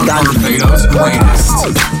Crown, Barbados'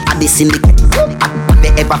 greatest. I this syndicate,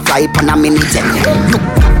 they ever fly upon a mini jet. Look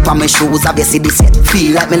for my shoes, I see this yet.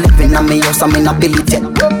 Feel like me living on my house, I'm in a billy jet.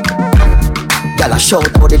 Girl, I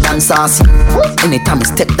shout how the dance saucy. Anytime I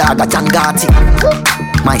step dog, I Jangati.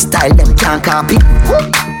 My style, them can't copy.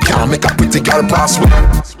 Can't make a pretty girl pass me.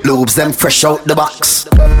 Lobes, them fresh out the box.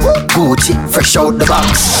 Gucci, fresh out the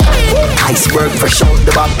box. Iceberg, fresh out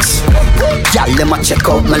the box. Girl, them a check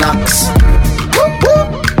out my locks.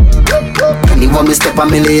 Anyone me step a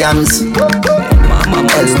millions.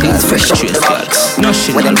 LB's fresh out the box.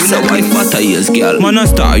 National, we no wife what I is, girl. Man a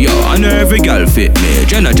star, yo, and every girl fit me.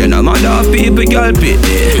 Jenna, man of people, girl fit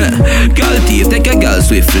me. Girl thief, take a girl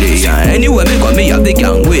swiftly. Anyway, me got me have the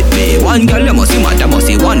gang with me. One girl, you must see mad, I must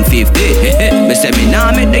see 150. Me say me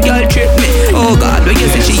nah make the girl trip me. Oh God, when you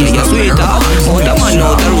say she ain't your sweetheart. Out the man,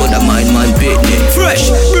 out the road, the man fit me.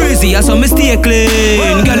 Fresh, breezy, I saw me stay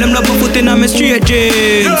clean. Girl, them love me foot in on me straight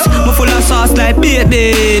jeans. Me full of sauce like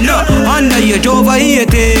baby. No, underage over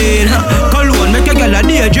 18. Cologne make a girl a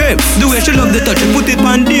daydream. The way she love the touch, she put it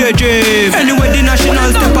on daydream. Anyway, the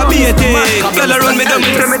national step a beating. Girl around me down,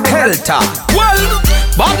 me tell me delta. Well,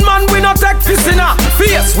 bad man we no take fist in a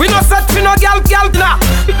face. We no set fi no gal na.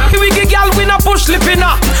 We give gal we no push lip in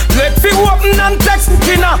a. Let fi open and text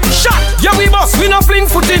in a. Shot, yeah we boss we no fling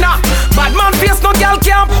foot in a. Bad man face no gal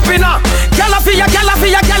can't pop in a. Gal a fi ya, gal a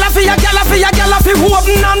fi ya, gal a fi ya, gal a fi ya, gal a fi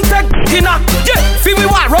open and text in a. Yeah, fi we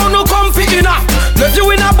walk round no comfy in a. Let you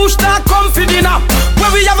in a bush that comfy in a.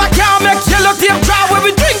 Where we have a car make yellow tape dry. Where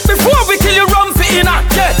we drink before we kill you rum fi in a.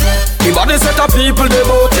 Yeah. The body set of people they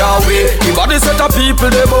bout your way. The body set of people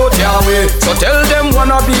they bout your way. So tell them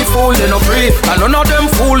wanna be fool they no free. And none of them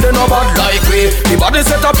fool they no bad like we. The body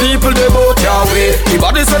set of people they bout your way. The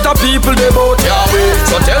body set of people they bout your way.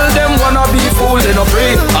 So tell them wanna be fool they no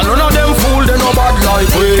free. And none of them fool they no bad like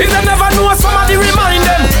we. If they never know somebody remind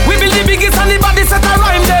them. We build the biggest and the body set a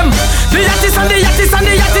rhyme them. The yattis and the yattis and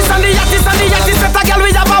the yattis and the yattis and the yattis set a girl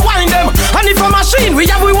we have a wine them. And if a machine we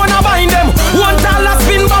have we wanna bind them. One dollar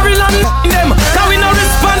spin barrel and them. Can we no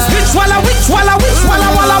response which walla we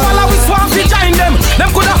swamp behind them.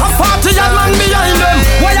 Them coulda have party and man behind them.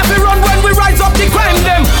 Why have we run when we rise up the crime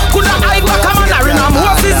them? Coulda hide back a man in a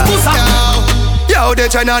Moses busa. Yo, the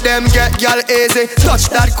China them get y'all easy,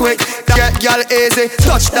 touch that quick. Get y'all easy,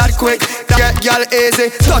 touch that quick. Get y'all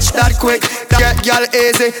easy, touch that quick. Get y'all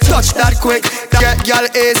easy, touch that quick. Get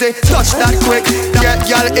y'all easy, touch that quick. Get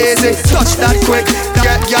y'all easy, touch that quick.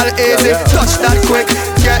 Get y'all easy, touch that quick.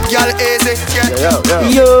 Get y'all easy,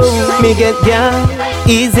 Yo, me get y'all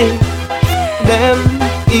easy. Them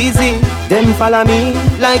easy. Them follow me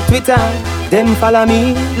like Twitter. Them follow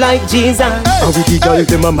me like Jesus. And with the girl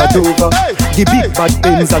them a mad over. The big bad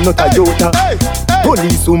Benz and not a Toyota.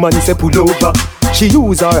 Police woman say pull over. She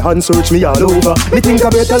use her hand search me all over. Me think I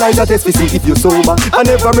better like that test to see if you sober. I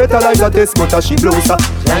never better like that test but she closer.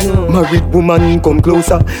 Married woman come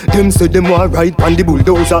closer. Them say them want ride on the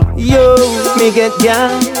bulldozer. Yo, me get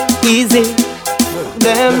ya easy.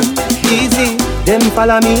 Them easy. Them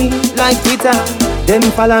follow me like Twitter. Them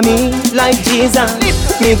follow me like Jesus.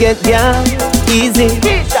 Me get ya easy.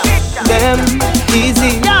 Them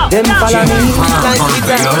easy. Them follow me like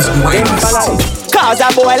Twitter. Them follow. Cause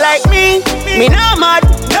a boy like me not mad.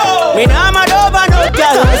 No. Me not mad over no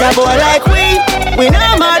girl. Cause a boy like we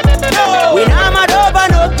not mad. No. We not mad over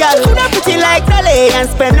no girl. Coulda pretty like Dolly and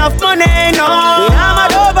spend enough money. No. We not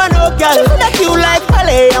mad over no girl. Coulda cute like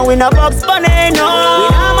Dolly and we no box money. No. We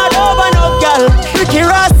not mad over no girl. Ricky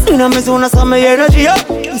Ross, inna me zone some my energy up.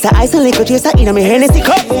 It's a ice and liquor chaser inna me Hennessy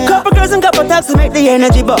cup. Couple girls and couple taps to make the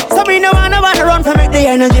energy buck. So me no wanna run for make the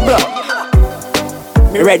energy block.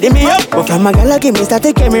 Me ready me up, but from a girl give me start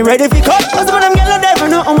to get me ready for cut. Cause when them girl never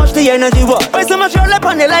know how much the energy was. Why so much roll up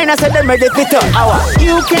on the line, I said them ready for cut.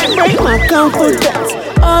 You can't break my confidence.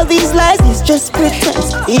 All these lies is just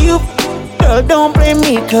pretense. You, girl, don't blame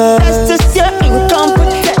me cause that's just your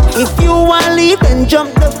incompetence. If you wanna leave, then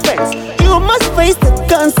jump the fence. You must face the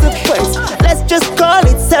consequence. Let's just call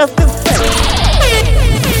it self-defense.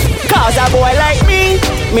 Cause a boy like me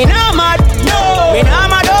not mad. No. Me not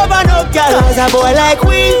mad over no girl. Cause a boy like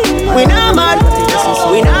we not mad.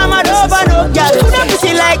 We not mad over no girl. Coulda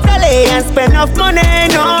pretty like Dolly and spend enough money.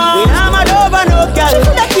 No. We not mad over no girl.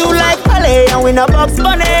 Coulda cute like Dolly and we no box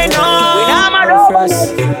money. No. We not mad over.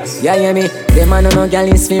 Yeah, hear me? Them man no girl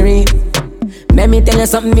is free. Let me tell you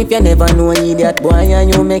something if you never know idiot boy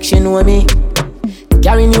and you make she know me.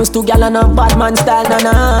 Carry news to gal and a bad man style,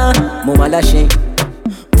 na Mama da she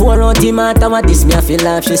pour out the matter what this me a feel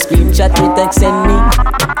laugh. She screenshot me text send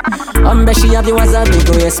me. She have the was a big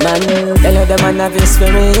waist man. Tell her the man have his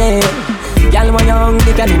spirit. Girl, when you're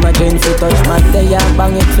hungry, can imagine if you touch man, they are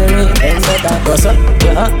bang it for it. Then better go so,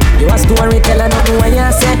 yeah. You a story teller, nothing when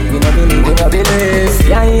you say. You no believe, you no believe.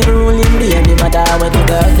 Yeah, you ruling me, and the matter when you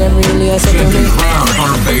got them really say to me.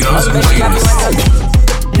 Barbados latest.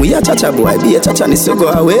 We a cha-cha boy, be a cha-cha ni so go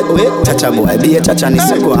away. Cha-cha boy, be a cha-cha ni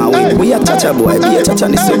so go away. We a cha-cha boy, be a cha-cha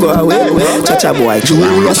ni so go away. Cha-cha boy,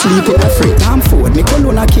 jewelry asleep in a free Tom Ford, me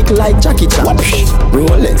colonna kick like Jackie Chan.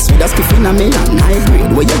 Rolex with a skiff in a million. High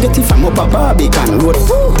grade, where you get it from up a Barbican road.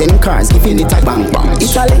 10 cars, giving it a bang bang.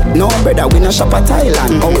 Italy, no brother, we no shop at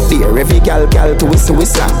Thailand. Out there, every gal to whistle.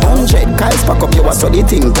 100 guys pack up, you a so the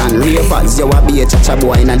thing done. Ravers, you a be a cha-cha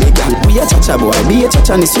boy in a the gang. We a cha-cha boy, be a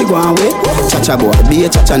cha-cha ni so go away. Cha-cha boy, be a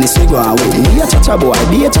cha-cha ni so go away. We a cha-cha boy,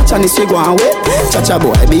 be a cha-cha ni so go away. Cha-cha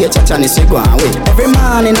boy, be a cha-cha ni so go away. Every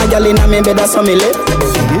man in a gal in a me bed a so me live.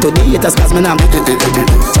 To the haters cause me now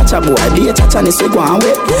cha-cha boy, be a cha-cha ni so go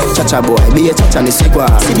away. Cha-cha boy, be a cha-cha ni so go away.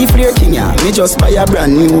 See the flare king ya, me just buy a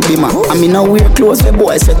brand new Beamer. I me now wear clothes the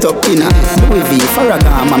boy set up in a Louis V,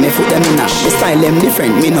 Farragamo, me foot them in a. The style them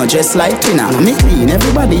different, me no dress like Tina. Me clean,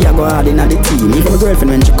 everybody a go hard in a the team. Even my girlfriend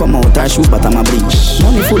when she come out her shoes but I'm a bleach.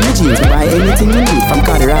 Money full of jeans, buy anything you need. From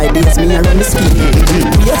car ride days, me a run the scheme.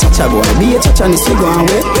 Be a cha-cha boy, be a cha-cha ni so go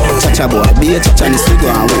away. Cha-cha boy, be a cha-cha ni so go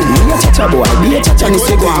away. Be a cha-cha boy, be a cha-cha ni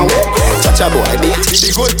so go away. Cha-cha boy, be a the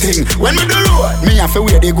good thing. When me do road, me have to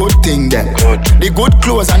wear the good thing then. The good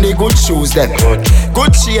clothes and the good shoes then.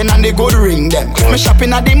 Good chain and the good ring then. Me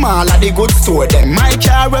shopping at the mall at the good store then. My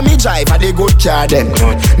car when me drive at the good car then.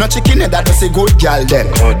 No chicken head that does a good girl then.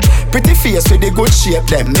 Pretty face with the good shape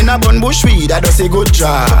them. In a bun bush weed that does a good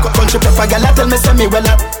job. Country pepper girl tell me say me well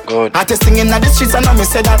up. Artist singing at the streets and I me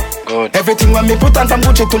say that. Everything when me put on from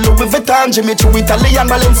Gucci to Louis Vuitton, Jimmy Choo, Italy and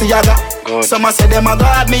Balenciaga. Some say them a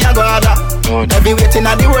god, me a god. Every waiting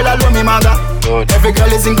at the world alone me maga. Every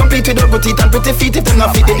girl is incomplete with her good teeth and pretty feet. If you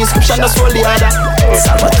not fit the description, just hold the other.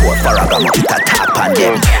 Salvatore Farragamo, it a tap on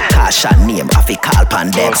them. Tasha name, I fi call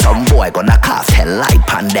pan them. Some boy gonna cast hell light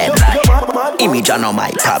pan them. Image on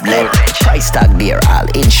my problem. Price tag there, I'll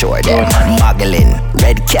insure them. Muggling,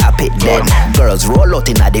 red carpet them. Girls roll out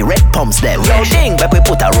in a the red pumps them. Yo ding, but we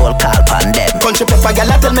put a roll call pan them. Country pepper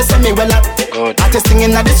girl tell me say me well up. Artist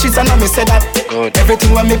singing at the streets and I me say that.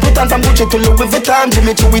 Everything when me put on from Gucci to Louis Vuitton,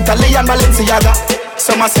 Jimmy Choo, Italy and Balenciaga.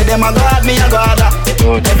 Some say them a god, me a god.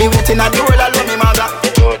 Every waiting at the world alone me maga.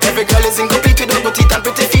 Every girl is incomplete with her good teeth and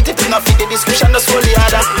pretty feet. If you not fit the description, just hold the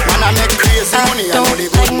other. Man I make crazy money. I don't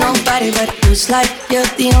like nobody but you. It's like you're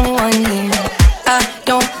the only one here. I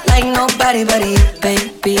don't like nobody but you,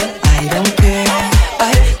 baby. I don't care.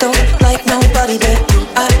 I don't like nobody but you.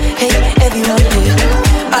 I hate everyone here.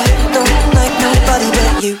 I don't like nobody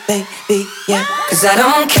but you, baby. Yeah. Cause I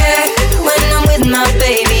don't care when I'm with my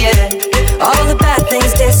baby. Yeah. All the bad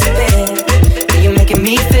things disappear. You're making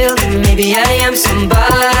me feel that maybe I am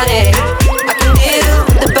somebody. I can deal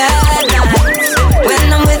with the bad nights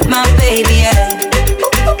when I'm with my baby. Yeah.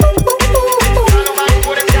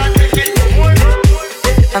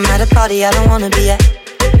 I'm at a party I don't wanna be at,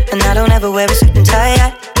 and I don't ever wear a suit and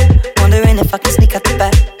tie. Wondering if I can sneak out the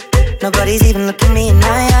back. Nobody's even looking me in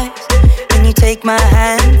my eyes. Then you take my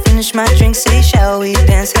hand, finish my drink, say shall we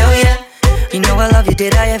dance? Hell yeah. You know I love you,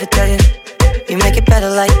 did I ever tell you? You make it better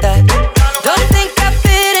like that. Don't think I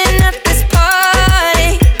fit in at this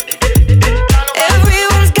party.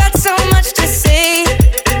 Everyone's got so much to say.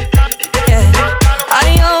 Yeah,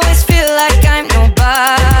 I always feel like I'm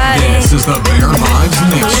nobody. This is the Bear Vibes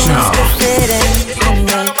Mixshow.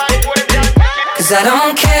 Cause I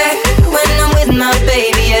don't care when I'm with my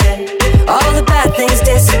baby, yeah. All the bad things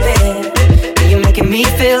disappear. You're making me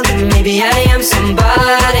feel that maybe I am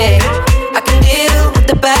somebody. I can deal with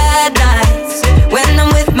the bad nights when I'm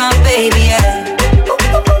with my baby, yeah.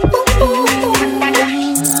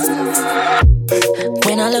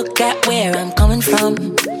 When I look at where I'm coming from,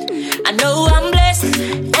 I know I'm blessed,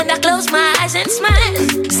 and I close my eyes and smile.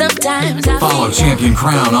 Sometimes I follow Champion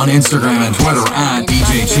Crown on Instagram and Twitter at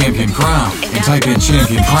DJ Champion Crown, and type in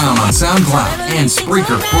Champion Crown on SoundCloud and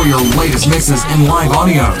Spreaker for your latest mixes and live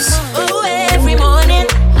audios. Oh, every morning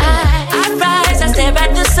I rise, I stare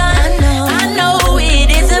at the sun. I know it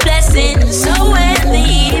is a blessing. So when the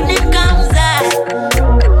evening comes, I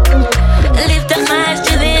lift up my eyes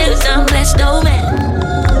to the hills. I'm blessed, no man.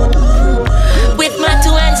 With my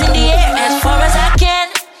two hands in the air, as far as I can.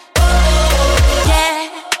 Yeah,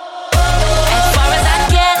 as far as I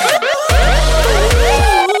can.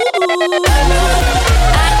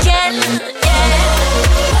 I can, yeah.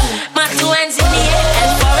 My two hands in the air,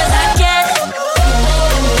 as far as I can.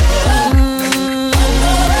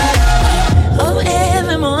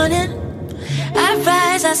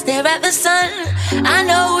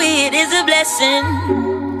 blessing.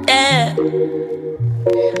 Yeah.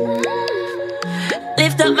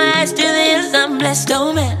 Lift up my eyes to the hills, I'm blessed,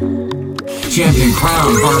 oh man. Champion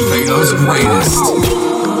Crown, Barbados' greatest.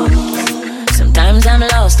 Sometimes I'm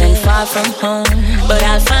lost and far from home, but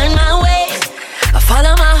I'll find my way. I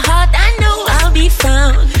follow my heart, I know I'll be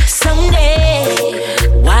found someday.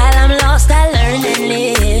 While I'm lost, I learn and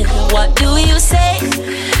live. What do you say?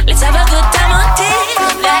 Let's have a good time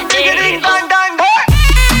until that day.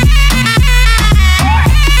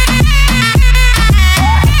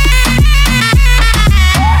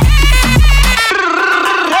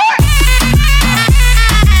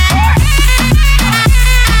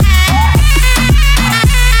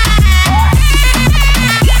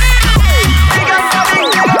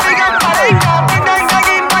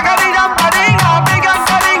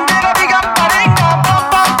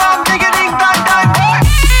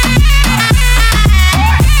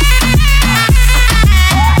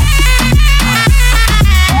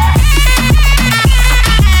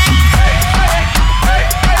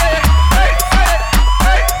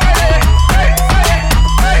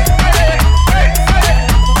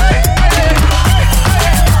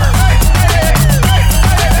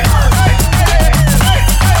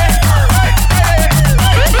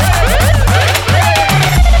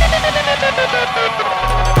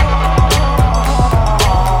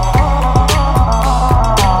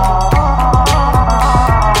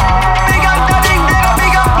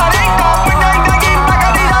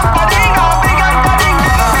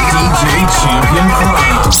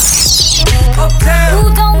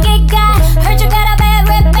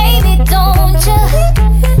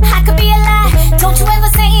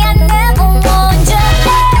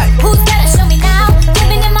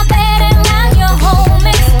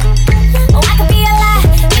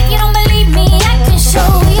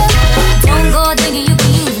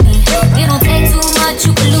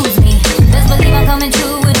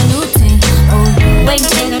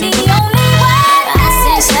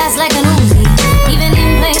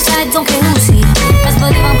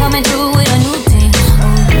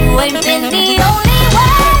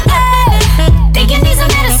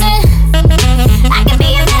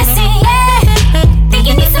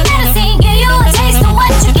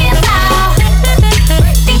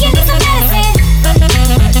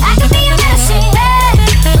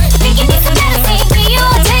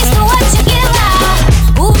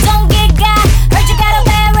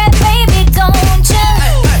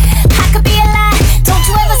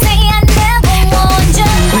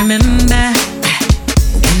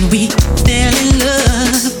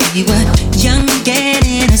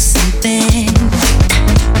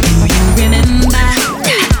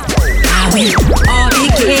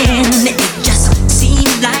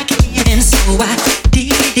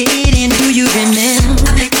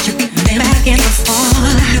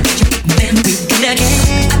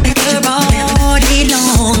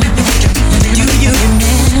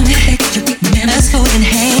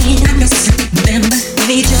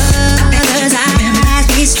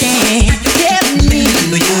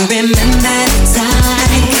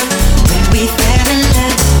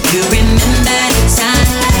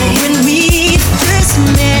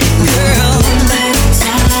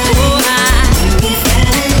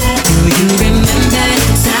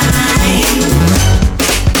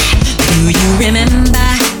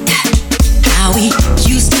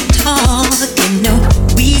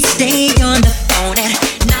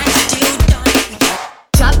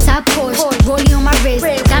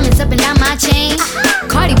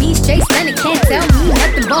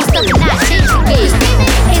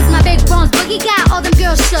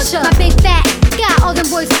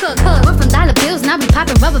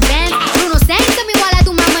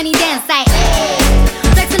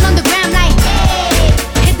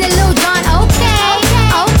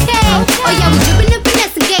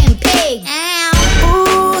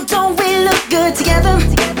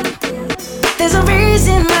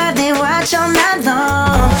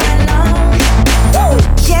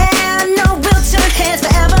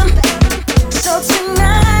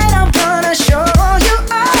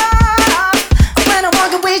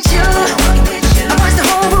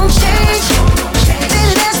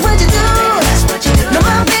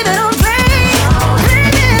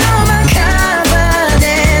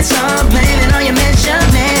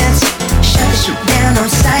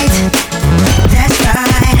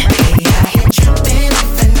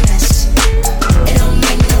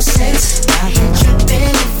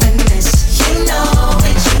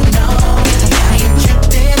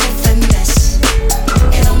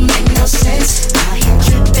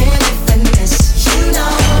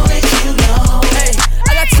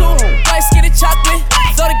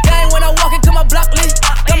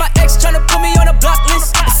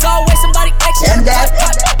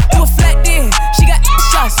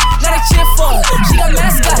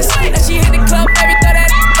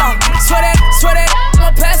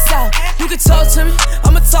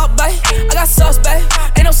 babe. I got sauce, babe.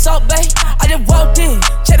 Ain't no salt, babe. I just walked in,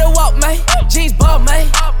 check the walk, man. Jeans ball, man.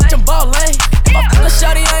 Jump ball lane. If I fuck a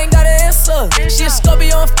shawty, I ain't got an answer. She a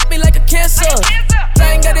Scorpio and fuck me like a cancer.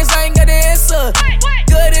 I ain't got this, I ain't got the answer.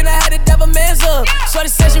 Good and I had the devil man's up. Shorty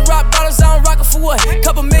said she rock bottles, I don't rock it for what?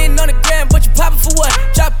 Couple million on the gram, but you poppin' for what?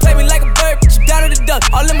 Try to play me like a bird, but you down to the duck.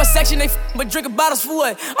 All in my section, they but drinking bottles for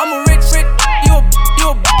what? I'm a rich, you a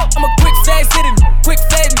I'm a quick fast hitter, quick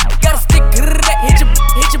fadin'. Gotta stick, hit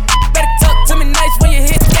your, better talk to me nice when you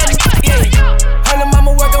hit that, yeah. Her little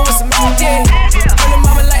mama workin' with some yeah. Her little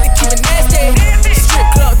mama like to keep it nasty. Strip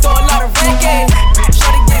club, throw a lot of reggae.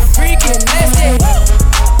 Shorty get freaky and nasty.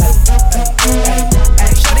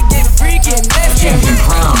 Shorty get freaky and nasty. Champion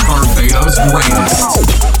Crown, Barbados' greatest.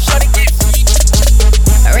 Shorty get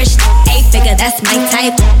a rich 8-figure, that's my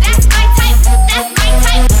type. That's my type. That's my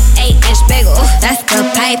type. 8-inch bagel, that's the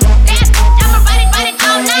pipe. I'ma ride it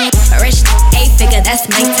all night. A rich 8-figure, that's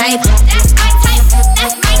my type. That's my type.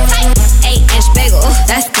 That's my type. 8-inch bagel,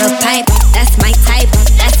 that's the pipe. That's my type.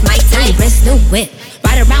 That's my type. New wrist, new whip,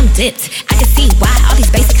 ride around dipped. I can see why all these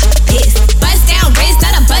basic pissed. Bust down wrist,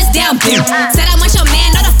 not a bust down bitch. Said I want your man,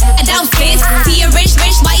 not a I don't fist. See a rich,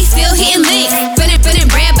 why he still hitting licks? Spinning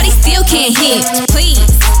bread, but he still can't hit. Please,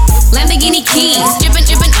 Lamborghini keys, drippin'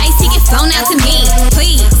 ice, he get flown out to me.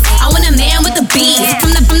 Please, I want a man with a beat.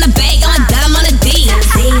 From the bag, I'm a dime on a D.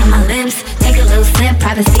 See on my lips, take a little sip,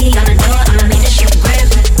 privacy on the door, I'ma make the shit grip.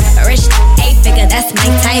 A rich 8-figure, that's my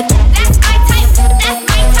type. That's my type. That's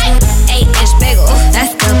my type. 8-inch bagel,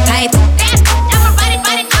 that's the pipe. I'ma ride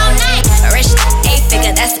it all night. A rich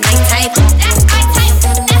 8-figure, that's my type. That's my type.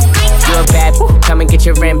 That's my type. You a bad, come and get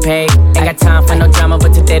your rent paid. Ain't got time for no drama,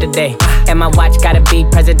 but today to day. And my watch gotta be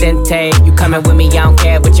Presidente. You coming with me, I don't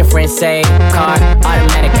care what your friends say. Car,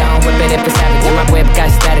 automatic, I don't whip it if it's habit. And my whip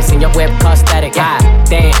got status, and your whip cost static. God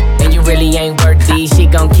damn, and you really ain't worthy. She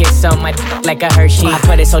gon' kiss on my like a Hershey. I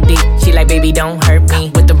put it so deep, she like, baby, don't hurt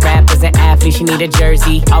me. With the rappers and athletes, she need a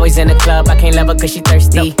jersey. Always in the club, I can't love her cause she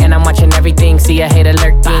thirsty. And I'm watching everything, see a hater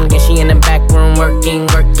lurking. And she in the back room working.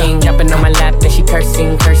 Jumping on my lap, then she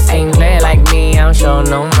cursing. Play like me, I don't show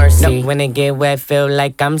no mercy. When it get wet, feel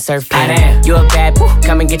like I'm surfing. You a bad,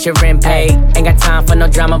 come and get your rent paid. Ain't got time for no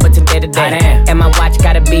drama, but today to day. And my watch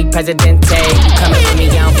gotta be Presidente. You coming with me,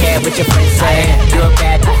 I don't care what your friends say. You a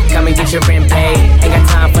bad, come and get your rent paid. Ain't got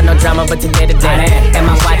time for no drama, but today to day. And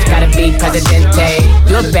my watch gotta be Presidente.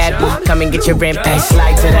 You a bad, come and get your rent paid.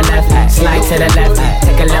 Slide to the left, slide to the left.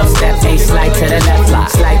 Take a little step, hey, slide to the left,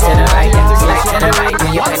 slide to the right, slide to the right.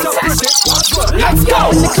 Let's go!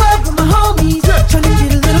 In the club with my homies, tryna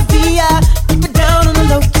get a little VI. Keep it down on the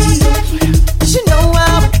low key. She know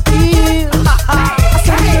how it feels. I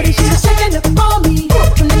saw her shorty, she was checking up on me.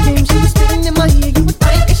 From the game she was spitting in my ear, you would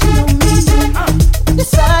think that she know me.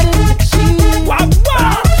 Decided that she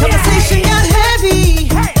conversation got heavy.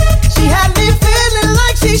 She had me feeling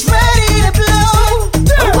like she's ready to blow.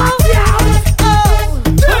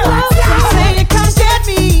 Saying come get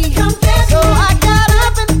me. So I got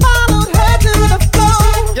up and followed her to the floor.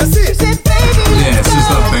 She said, baby, this is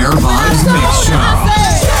the Bear Vibes Mixshow.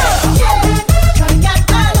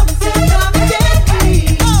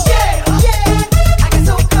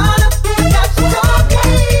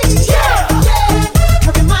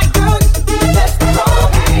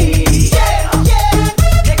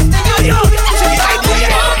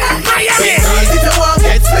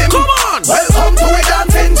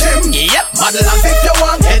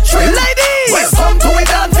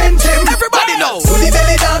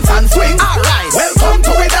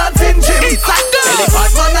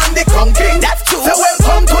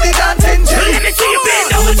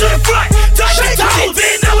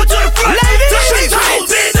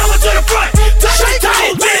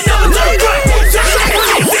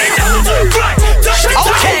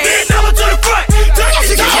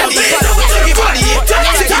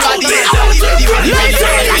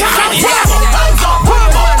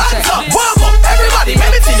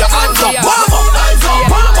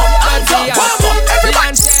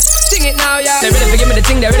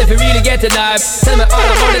 They're ready for really get to dive. Tell me all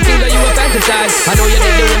about the things that you were fantasize. I know you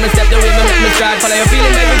did the women step, the women make me stride. Follow your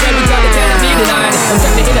feeling, baby, girl, we got the tell me denied. I'm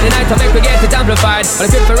stepping in at the night to make me get it amplified. But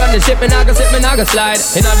I quit for run the ship, and I go slip, and I go slide.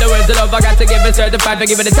 In other words, the love I got to give it certified. For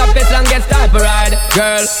giving the toughest, longest type of ride.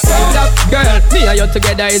 Girl, stop, girl, me and you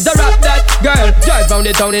together is a rap that. Girl, drive round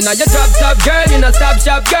the town in a your drop top. Girl, you know stop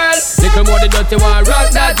shop, girl. Little more the dirty one,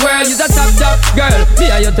 rock that. World is a top top, girl.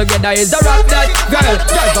 Me and you together is a rap that. Girl,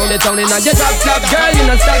 drive round the town in a your drop top. Girl, you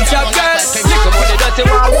know stop shop, girl. Little more the dirty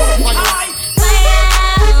one.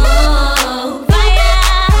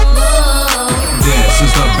 This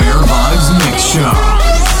is the Bear Vibes Mixshow.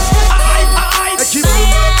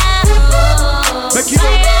 Make it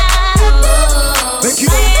up. Make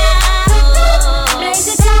it up.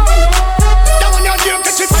 That one your name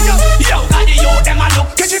catch it fire. Yo, got the youth them a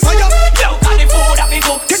look catch it fire. Yo, got the food that we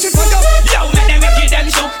cook catch it fire. Yo, make them make them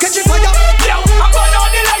show catch it fire. Yo, I'm going on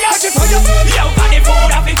the liar catch it fire. Yo, got the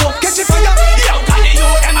food that we cook catch it fire. Yo, got the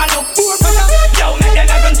youth them a look poor fire. Yo, make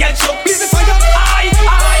them even get show baby fire. I.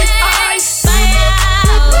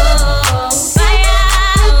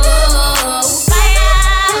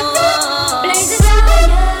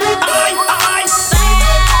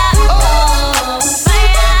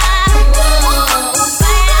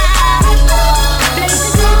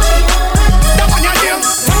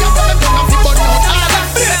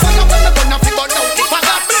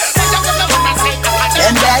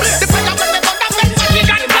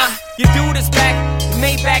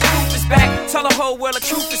 Tell the whole world the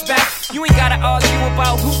truth is back. You ain't gotta argue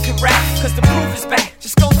about who can rap, cause the proof is back.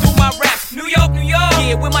 Just go through my rap. New York, New York.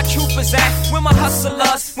 Yeah, where my troopers at? Where my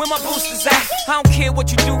hustlers? Where my boosters at? I don't care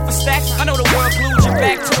what you do for stacks. I know the world glued your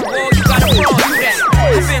back to the wall. You gotta brawl through that.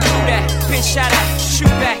 I've been through that. Been shot at.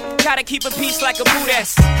 Shoot back. Gotta keep a peace like a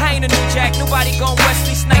Buddhist. I ain't a new jack. Nobody gon'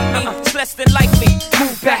 Wesley snipe me. It's less than likely.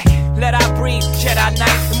 Move back. Let I breathe. Jedi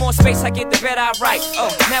Knight. The more space I get, the better I write.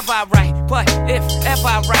 Oh, never I write. But if ever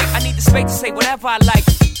I write, I need the space to say whatever I like.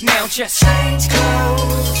 Now just change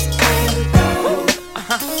clothes and go.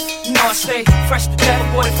 You know I stay fresh to death,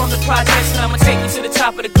 aborted from the projects, and I'ma take you to the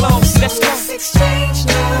top of the globe. Let's go. Exchange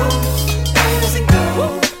now, and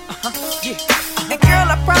go. And girl,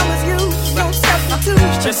 I promise you, no substitute.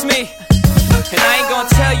 It's just me. And I ain't gonna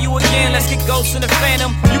tell you again, let's get ghosts in the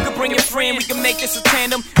phantom. You can bring your friend, we can make this a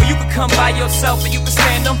tandem. Or you can come by yourself and you can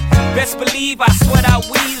stand them. Best believe I sweat out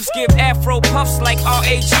weaves, give afro puffs like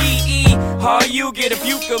R-A-G-E. How you get if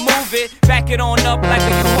you can move it, back it on up like a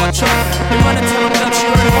U-Haul truck. You run until I'm done,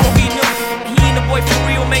 sure it won't be new. He ain't the boy for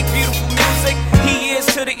real, make beautiful music. He is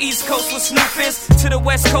to the East Coast with Snoop is, to the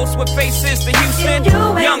West Coast with Face is to Houston.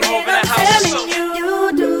 Young Hope in the house.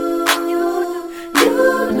 You do.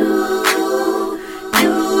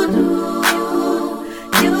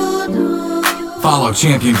 Follow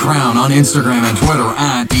Champion Crown on Instagram and Twitter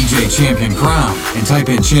at DJ Champion Crown, and type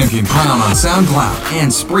in Champion Crown on SoundCloud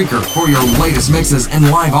and Spreaker for your latest mixes and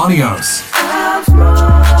live audios. I'm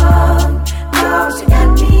strong, now she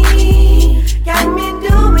got me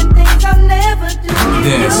doing things I'll never do.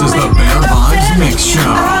 This is the Bear Vibes Mix Show.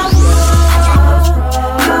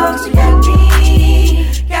 Now she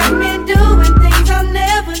got me doing things I'll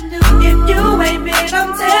never do. If you ain't been,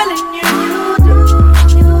 I'm telling you, you do.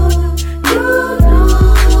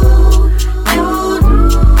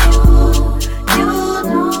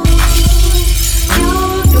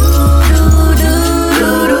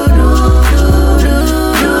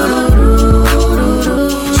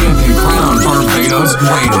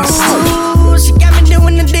 Greatest. Ooh, she got me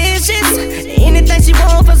doing the dishes. Anything she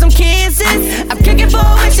want for some kisses. I'm cooking for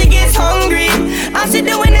her when she gets hungry. All she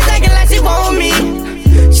doing is acting like she want me.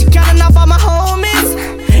 She counting off all my homies,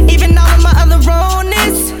 even all of my other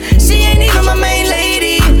ronies. She ain't even my main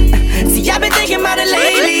lady. See, I've been thinking about it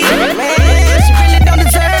lately. Man, she really don't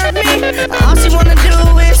deserve me. All she wanna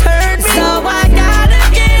do is hurt me. So I gotta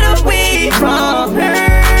get away from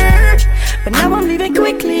her. But now I'm leaving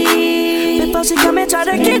quickly before she come and try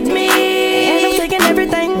to get me. And I'm taking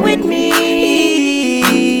everything with me.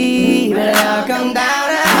 But I'll come down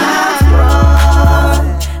to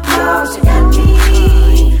now she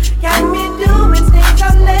got me doing things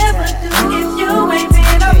I'll never do. If you ain't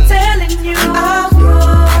been, I'm telling you, I'm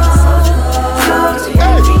wrong. Now she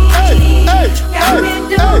got me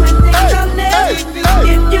doing things I'll never do.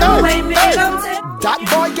 If you ain't been, I'm telling you. That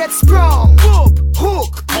boy gets strong, whoop,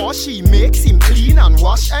 hook. Or she makes him clean and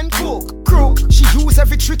wash and cook. Crook, she use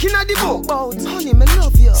every trick in the book. Honey, me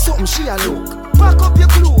love you. Something she a look. Pack up your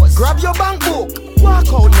clothes, grab your bank book.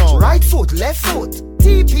 Walk out now, right foot, left foot.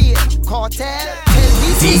 TP, cartel,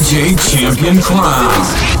 DJ Champion Crown.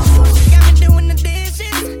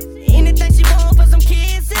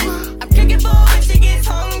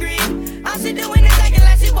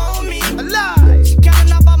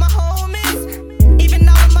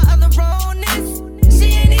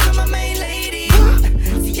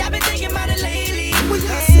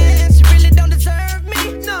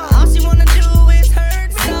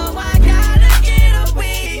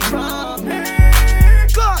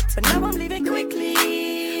 But now I'm leaving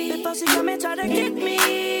quickly before she come and try to get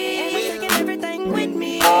me.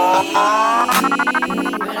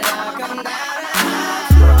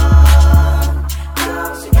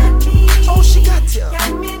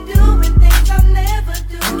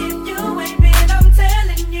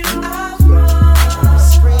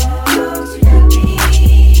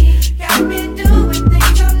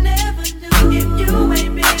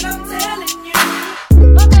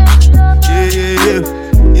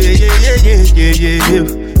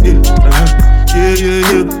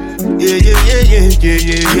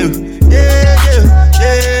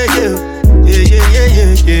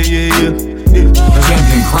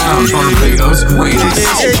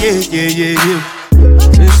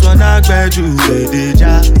 This one I grab you with the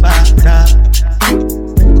jabata.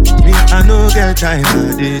 Me, I no get time,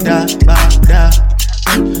 I did that.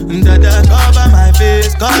 Dada cover my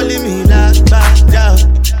face, calling me like bada.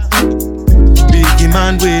 Biggie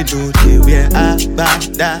man, we do the way I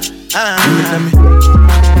bada. Tell me,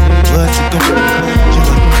 what's it gonna be?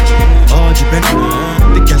 All depends on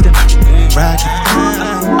the girls that ride.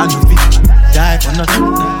 I know we die for nothing.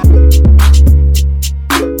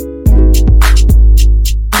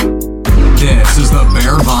 This is the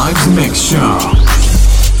Bear Vibes Mixshow.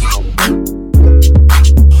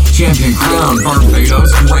 Champion Crown,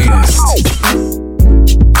 Barbados' greatest.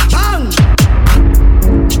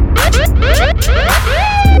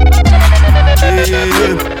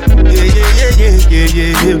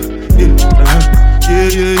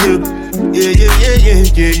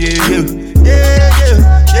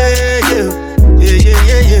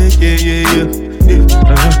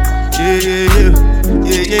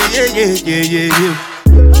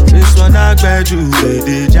 This one I grab you with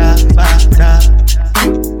the jabata.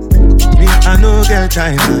 Me, I no get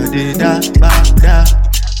time, I did that.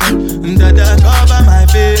 Dada cover my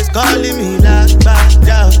face, calling me like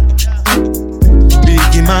bada.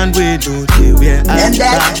 Biggie man, we do the way I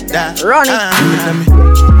bada. Run it.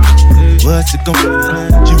 What's it gonna be?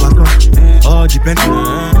 You are gonna all depend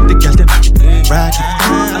on the girls that ride.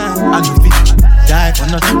 I know we die for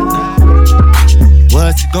nothing.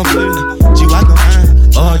 What's it gonna be? You are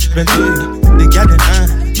gonna all depend on the girls that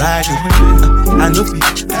ride. I know we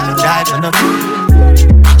die for nothing.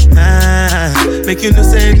 Make you know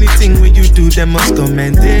say anything when you do, they must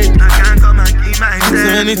commend it. I can't come and keep myself. So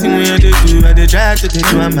anything when you do, I dey try to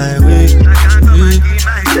take one my way. I can't come and keep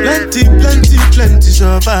myself. Plenty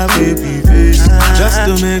so far baby face. Just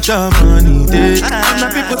to make sure money day. My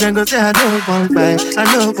people can go say I don't want buy, I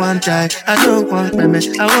don't want die, I don't want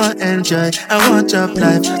payment, I want enjoy, I want job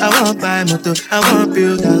life, I want buy motor, I want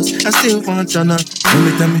build house, I still want your not. Tell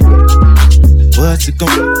me, what's it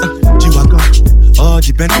gonna be? You are gonna all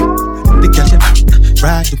depend on the cash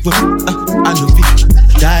ride the whip. I know we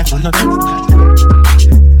die for nothing.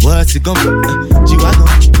 What's it gonna be? You are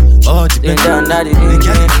gonna all depend on the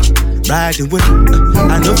cash ride the whip.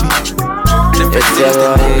 I know we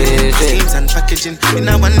different things and packaging. In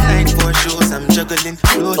a one night for shows, I'm juggling.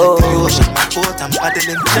 Rolling the ocean, my boat, I'm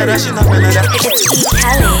paddling. Sharashing up another.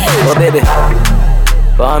 Oh baby,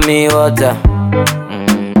 pour me water,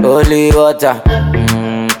 holy water.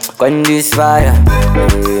 Quench this fire,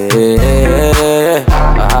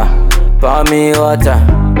 pour me water,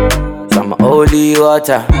 some holy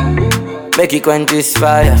water, make it quench this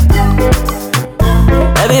fire.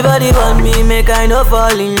 Everybody want me, make I no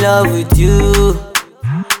fall in love with you,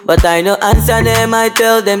 but I no answer them, I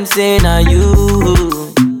tell them say na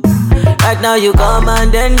you. Right now you come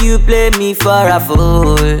and then you play me for a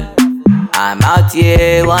fool. I'm out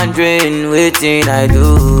here wondering waiting I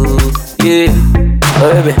do, yeah.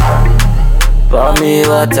 Baby, pour me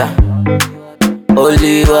water,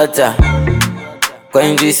 holy water,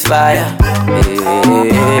 quench this fire.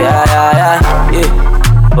 Yeah.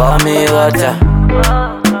 Pour me water,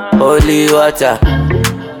 holy water,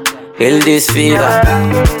 kill this fever.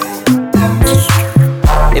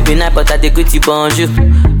 Every night but I dey greet you bonjour.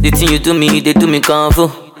 The thing you do me, they do me kung fu.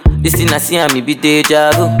 This thing I see and me be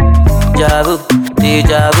deja vu.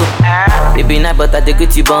 Every night but I dey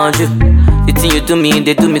greet you bonjour. The thing you do me,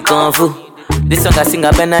 they do me kung fu. This song I sing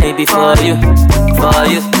I better it before you,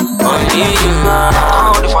 only you, man.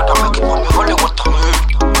 Only for them make it for me, only what I'm here.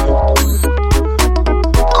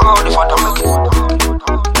 Only for them make it.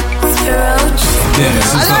 This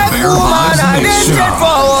is the Bear Vibes Mixshow.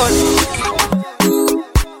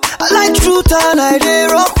 I like truth and I dey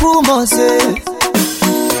rock rumors,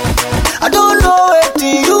 I don't know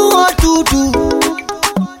anything you want to do,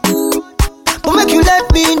 but make you let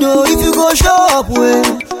me know if you go show up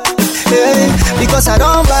well. Because I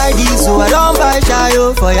don't buy this, so I don't buy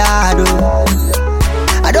Shayo for Yado.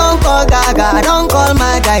 I don't call Gaga, I don't call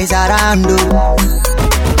my guys around.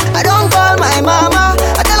 I don't call my mama,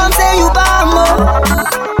 I tell them say you bambo.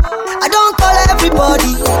 I don't call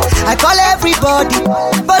everybody, I call everybody.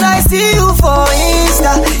 But I see you for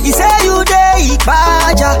Insta, you say you dey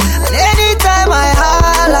Ibaja. And anytime I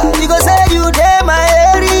holla, you go say you dey my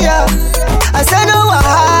area. I say no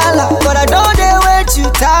wahala, but I don't dey wait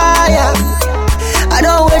you tire. I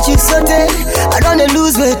don't wait you sote, I don't dey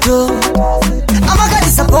lose weight too. I'ma gonna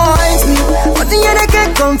disappoint me, but then you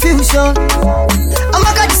get confusion. I'ma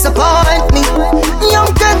gonna disappoint me, you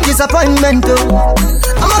get disappointment too.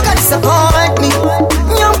 I'ma gonna disappoint me,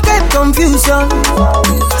 you get confusion.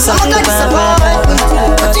 I'ma gonna disappoint me,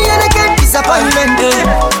 but then you get disappointment too.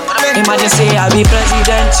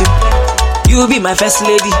 president. You be my first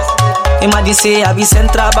lady. Imagine say I be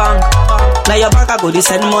central bank. Now your bank I go to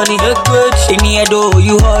send money. Look good. In here though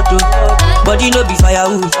you hot too. But you know be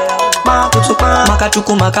firewood. Maka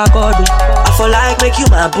chuku maka kodu. I feel like make you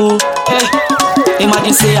my boo. Hey.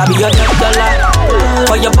 Imagine say I be your $10.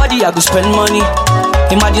 For your body I go spend money.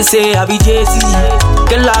 Imagine say I be Jay-Z.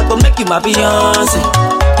 Girl I go make you my Beyonce.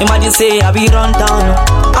 Imagine say I be run down.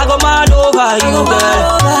 I go mad over you,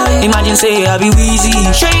 girl. Imagine say I be Weezy.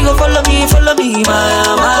 Sure you go follow me, my.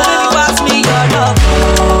 Oh baby, pass me your love.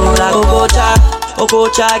 Oh, I go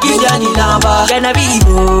cha, give you the number. Genevieve,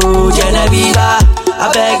 I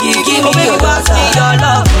beg you, give me your pass me your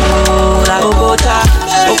love. Oh, I go cha,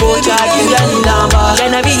 give you the number.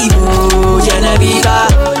 Genevieve,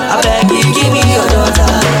 I beg you, give me your daughter.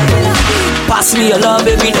 Pass me your love,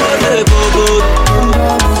 baby, no let go.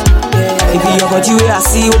 If you got you where I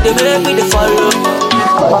see what they make me to follow.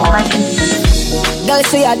 Girl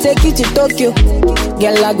say I take you to Tokyo.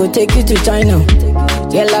 Girl I go take you to China.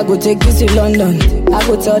 Girl I go take you to London. I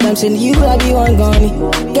go tell them say you I be one gone.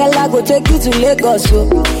 Girl I go take you to Lagos. So.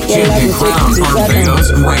 Girl I go take you to Ghana.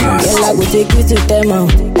 Girl I go take you to Tema.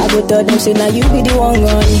 I go tell them say now you be the one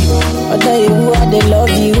gone. I tell you who I they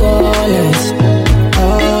love you honest.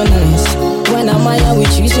 When I'm out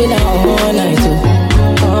with you say now all night too.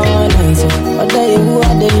 I tell you who I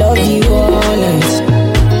they love you all night.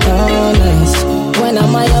 When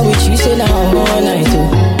I'm out with you, say now all night,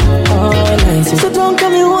 all night. So don't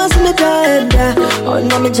come me once in the die. Oh,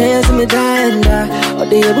 no, me chance in the die. Oh,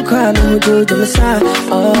 they ever cry me who do to my side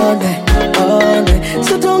all day.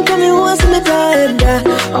 So don't come me once in the die.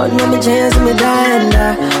 Oh, no, me chance in the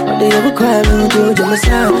die. Oh, they ever cry me who do to my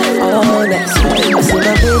side all day. I say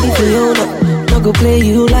my baby Fiona, no go play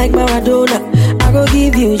you like Maradona. I go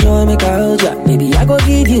give you joy, make a hold ya. Baby, I go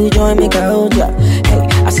give you joy, make a hold ya. Hey,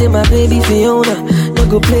 I say my baby Fiona, no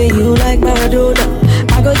go play you like Maradona.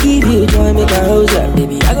 I go give you joy, make a hold ya.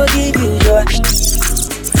 Baby, I go give you joy.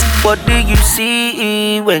 What do you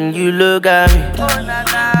see when you look at me?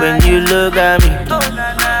 When you look at me?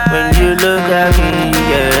 When you look at me,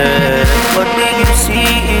 yeah. What do you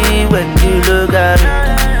see when you look at me?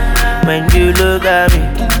 When you look at me?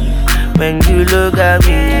 When you look at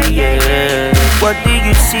me, yeah. What do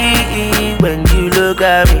you see when you look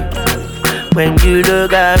at me? When you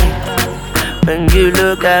look at me? When you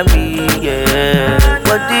look at me, yeah.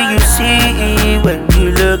 What do you see when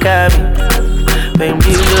you look at me? When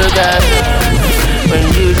you look at me? When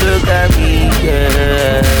you look at me,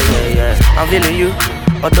 yeah. I'm feeling you,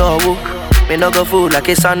 although me no go fool like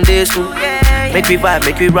a Sunday school. Make me vibe,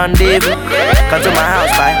 make me rendezvous. Come to my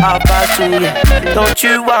house by 2:30, yeah. Don't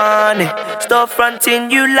you want it? Stop fronting,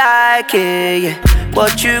 you like it, yeah.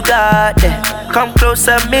 What you got there? Come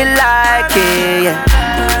closer, me like it, yeah.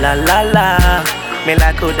 La la la. Me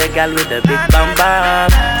like who the girl with the big bam bam.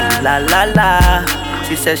 La la la.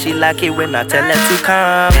 She says she like it when I tell her to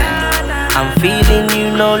come. I'm feeling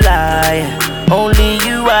you, no lie. Only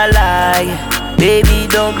you I lie. Baby,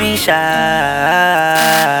 don't be shy.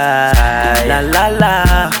 La la la.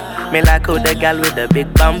 Me like who the girl with the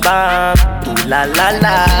big bam bam. La la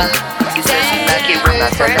la. She says she like it when I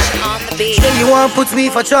tell her. Say you won't put me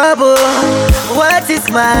for trouble. What is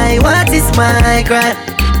my crime?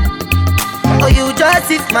 Oh, you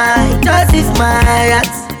justify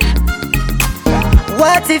acts.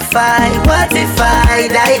 What if I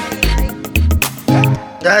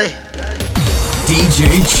die? DJ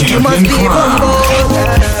Champion You must be Crown.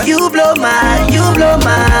 humble. You blow my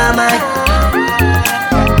mind.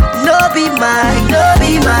 No be my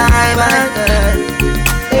mind.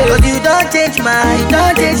 Cause you don't change my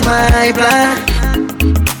plan.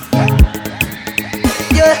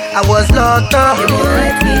 Yeah, I was locked up. You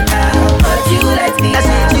let me out, but you let me out. That's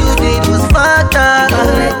what you did was fucked up. You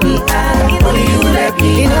let me out, only you let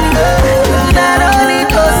me out. Not only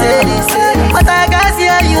to say this, but I can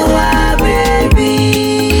see you are, baby.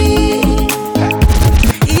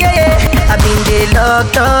 Yeah, I've been there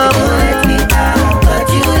locked up. You let me out, but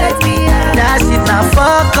you let me out. That shit now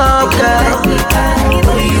fuck up, girl. You let me out,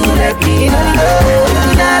 only you let me out.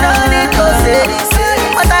 Not only to say this,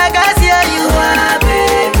 but I can see you are,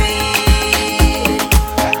 baby.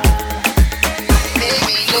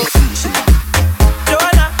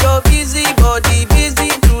 Joanna, your busy body busy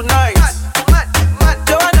tonight.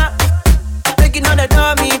 Joanna, making on the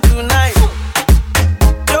dummy tonight.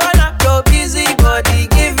 Joanna, your busy body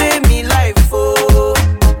giving me life, oh,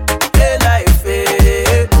 hey life,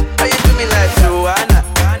 hey. How you do me like Joanna,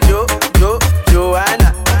 Joanna?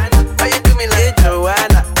 How you do me like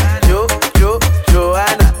Joanna,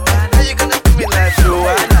 Joanna? How you gonna do me like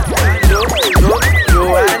Joanna,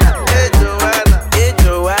 Joanna? Hey Joanna, hey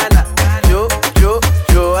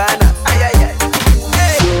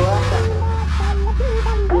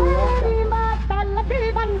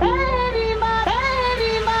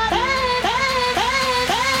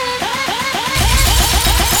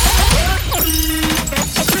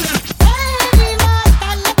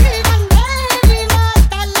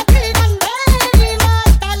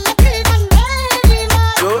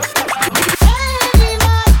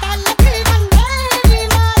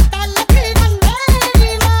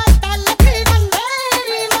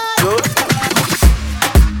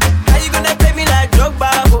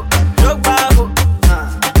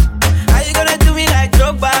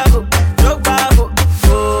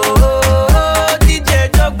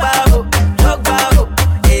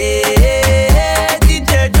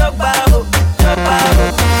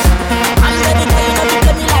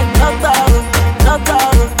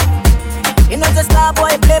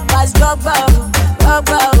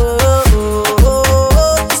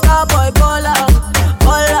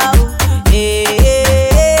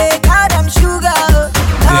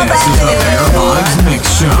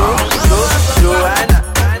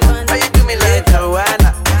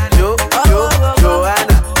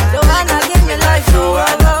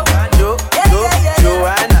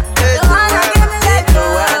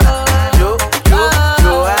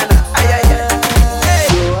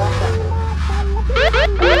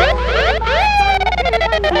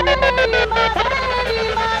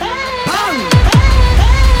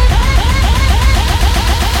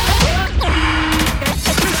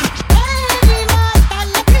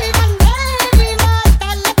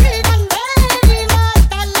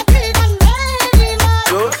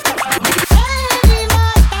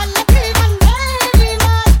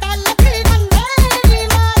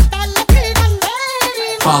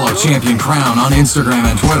Instagram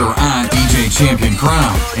and Twitter at DJ Champion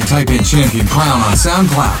Crown, and type in Champion Crown on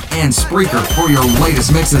SoundCloud and Spreaker for your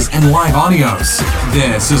latest mixes and live audios.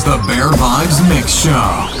 This is the Bear Vibes Mix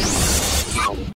Show.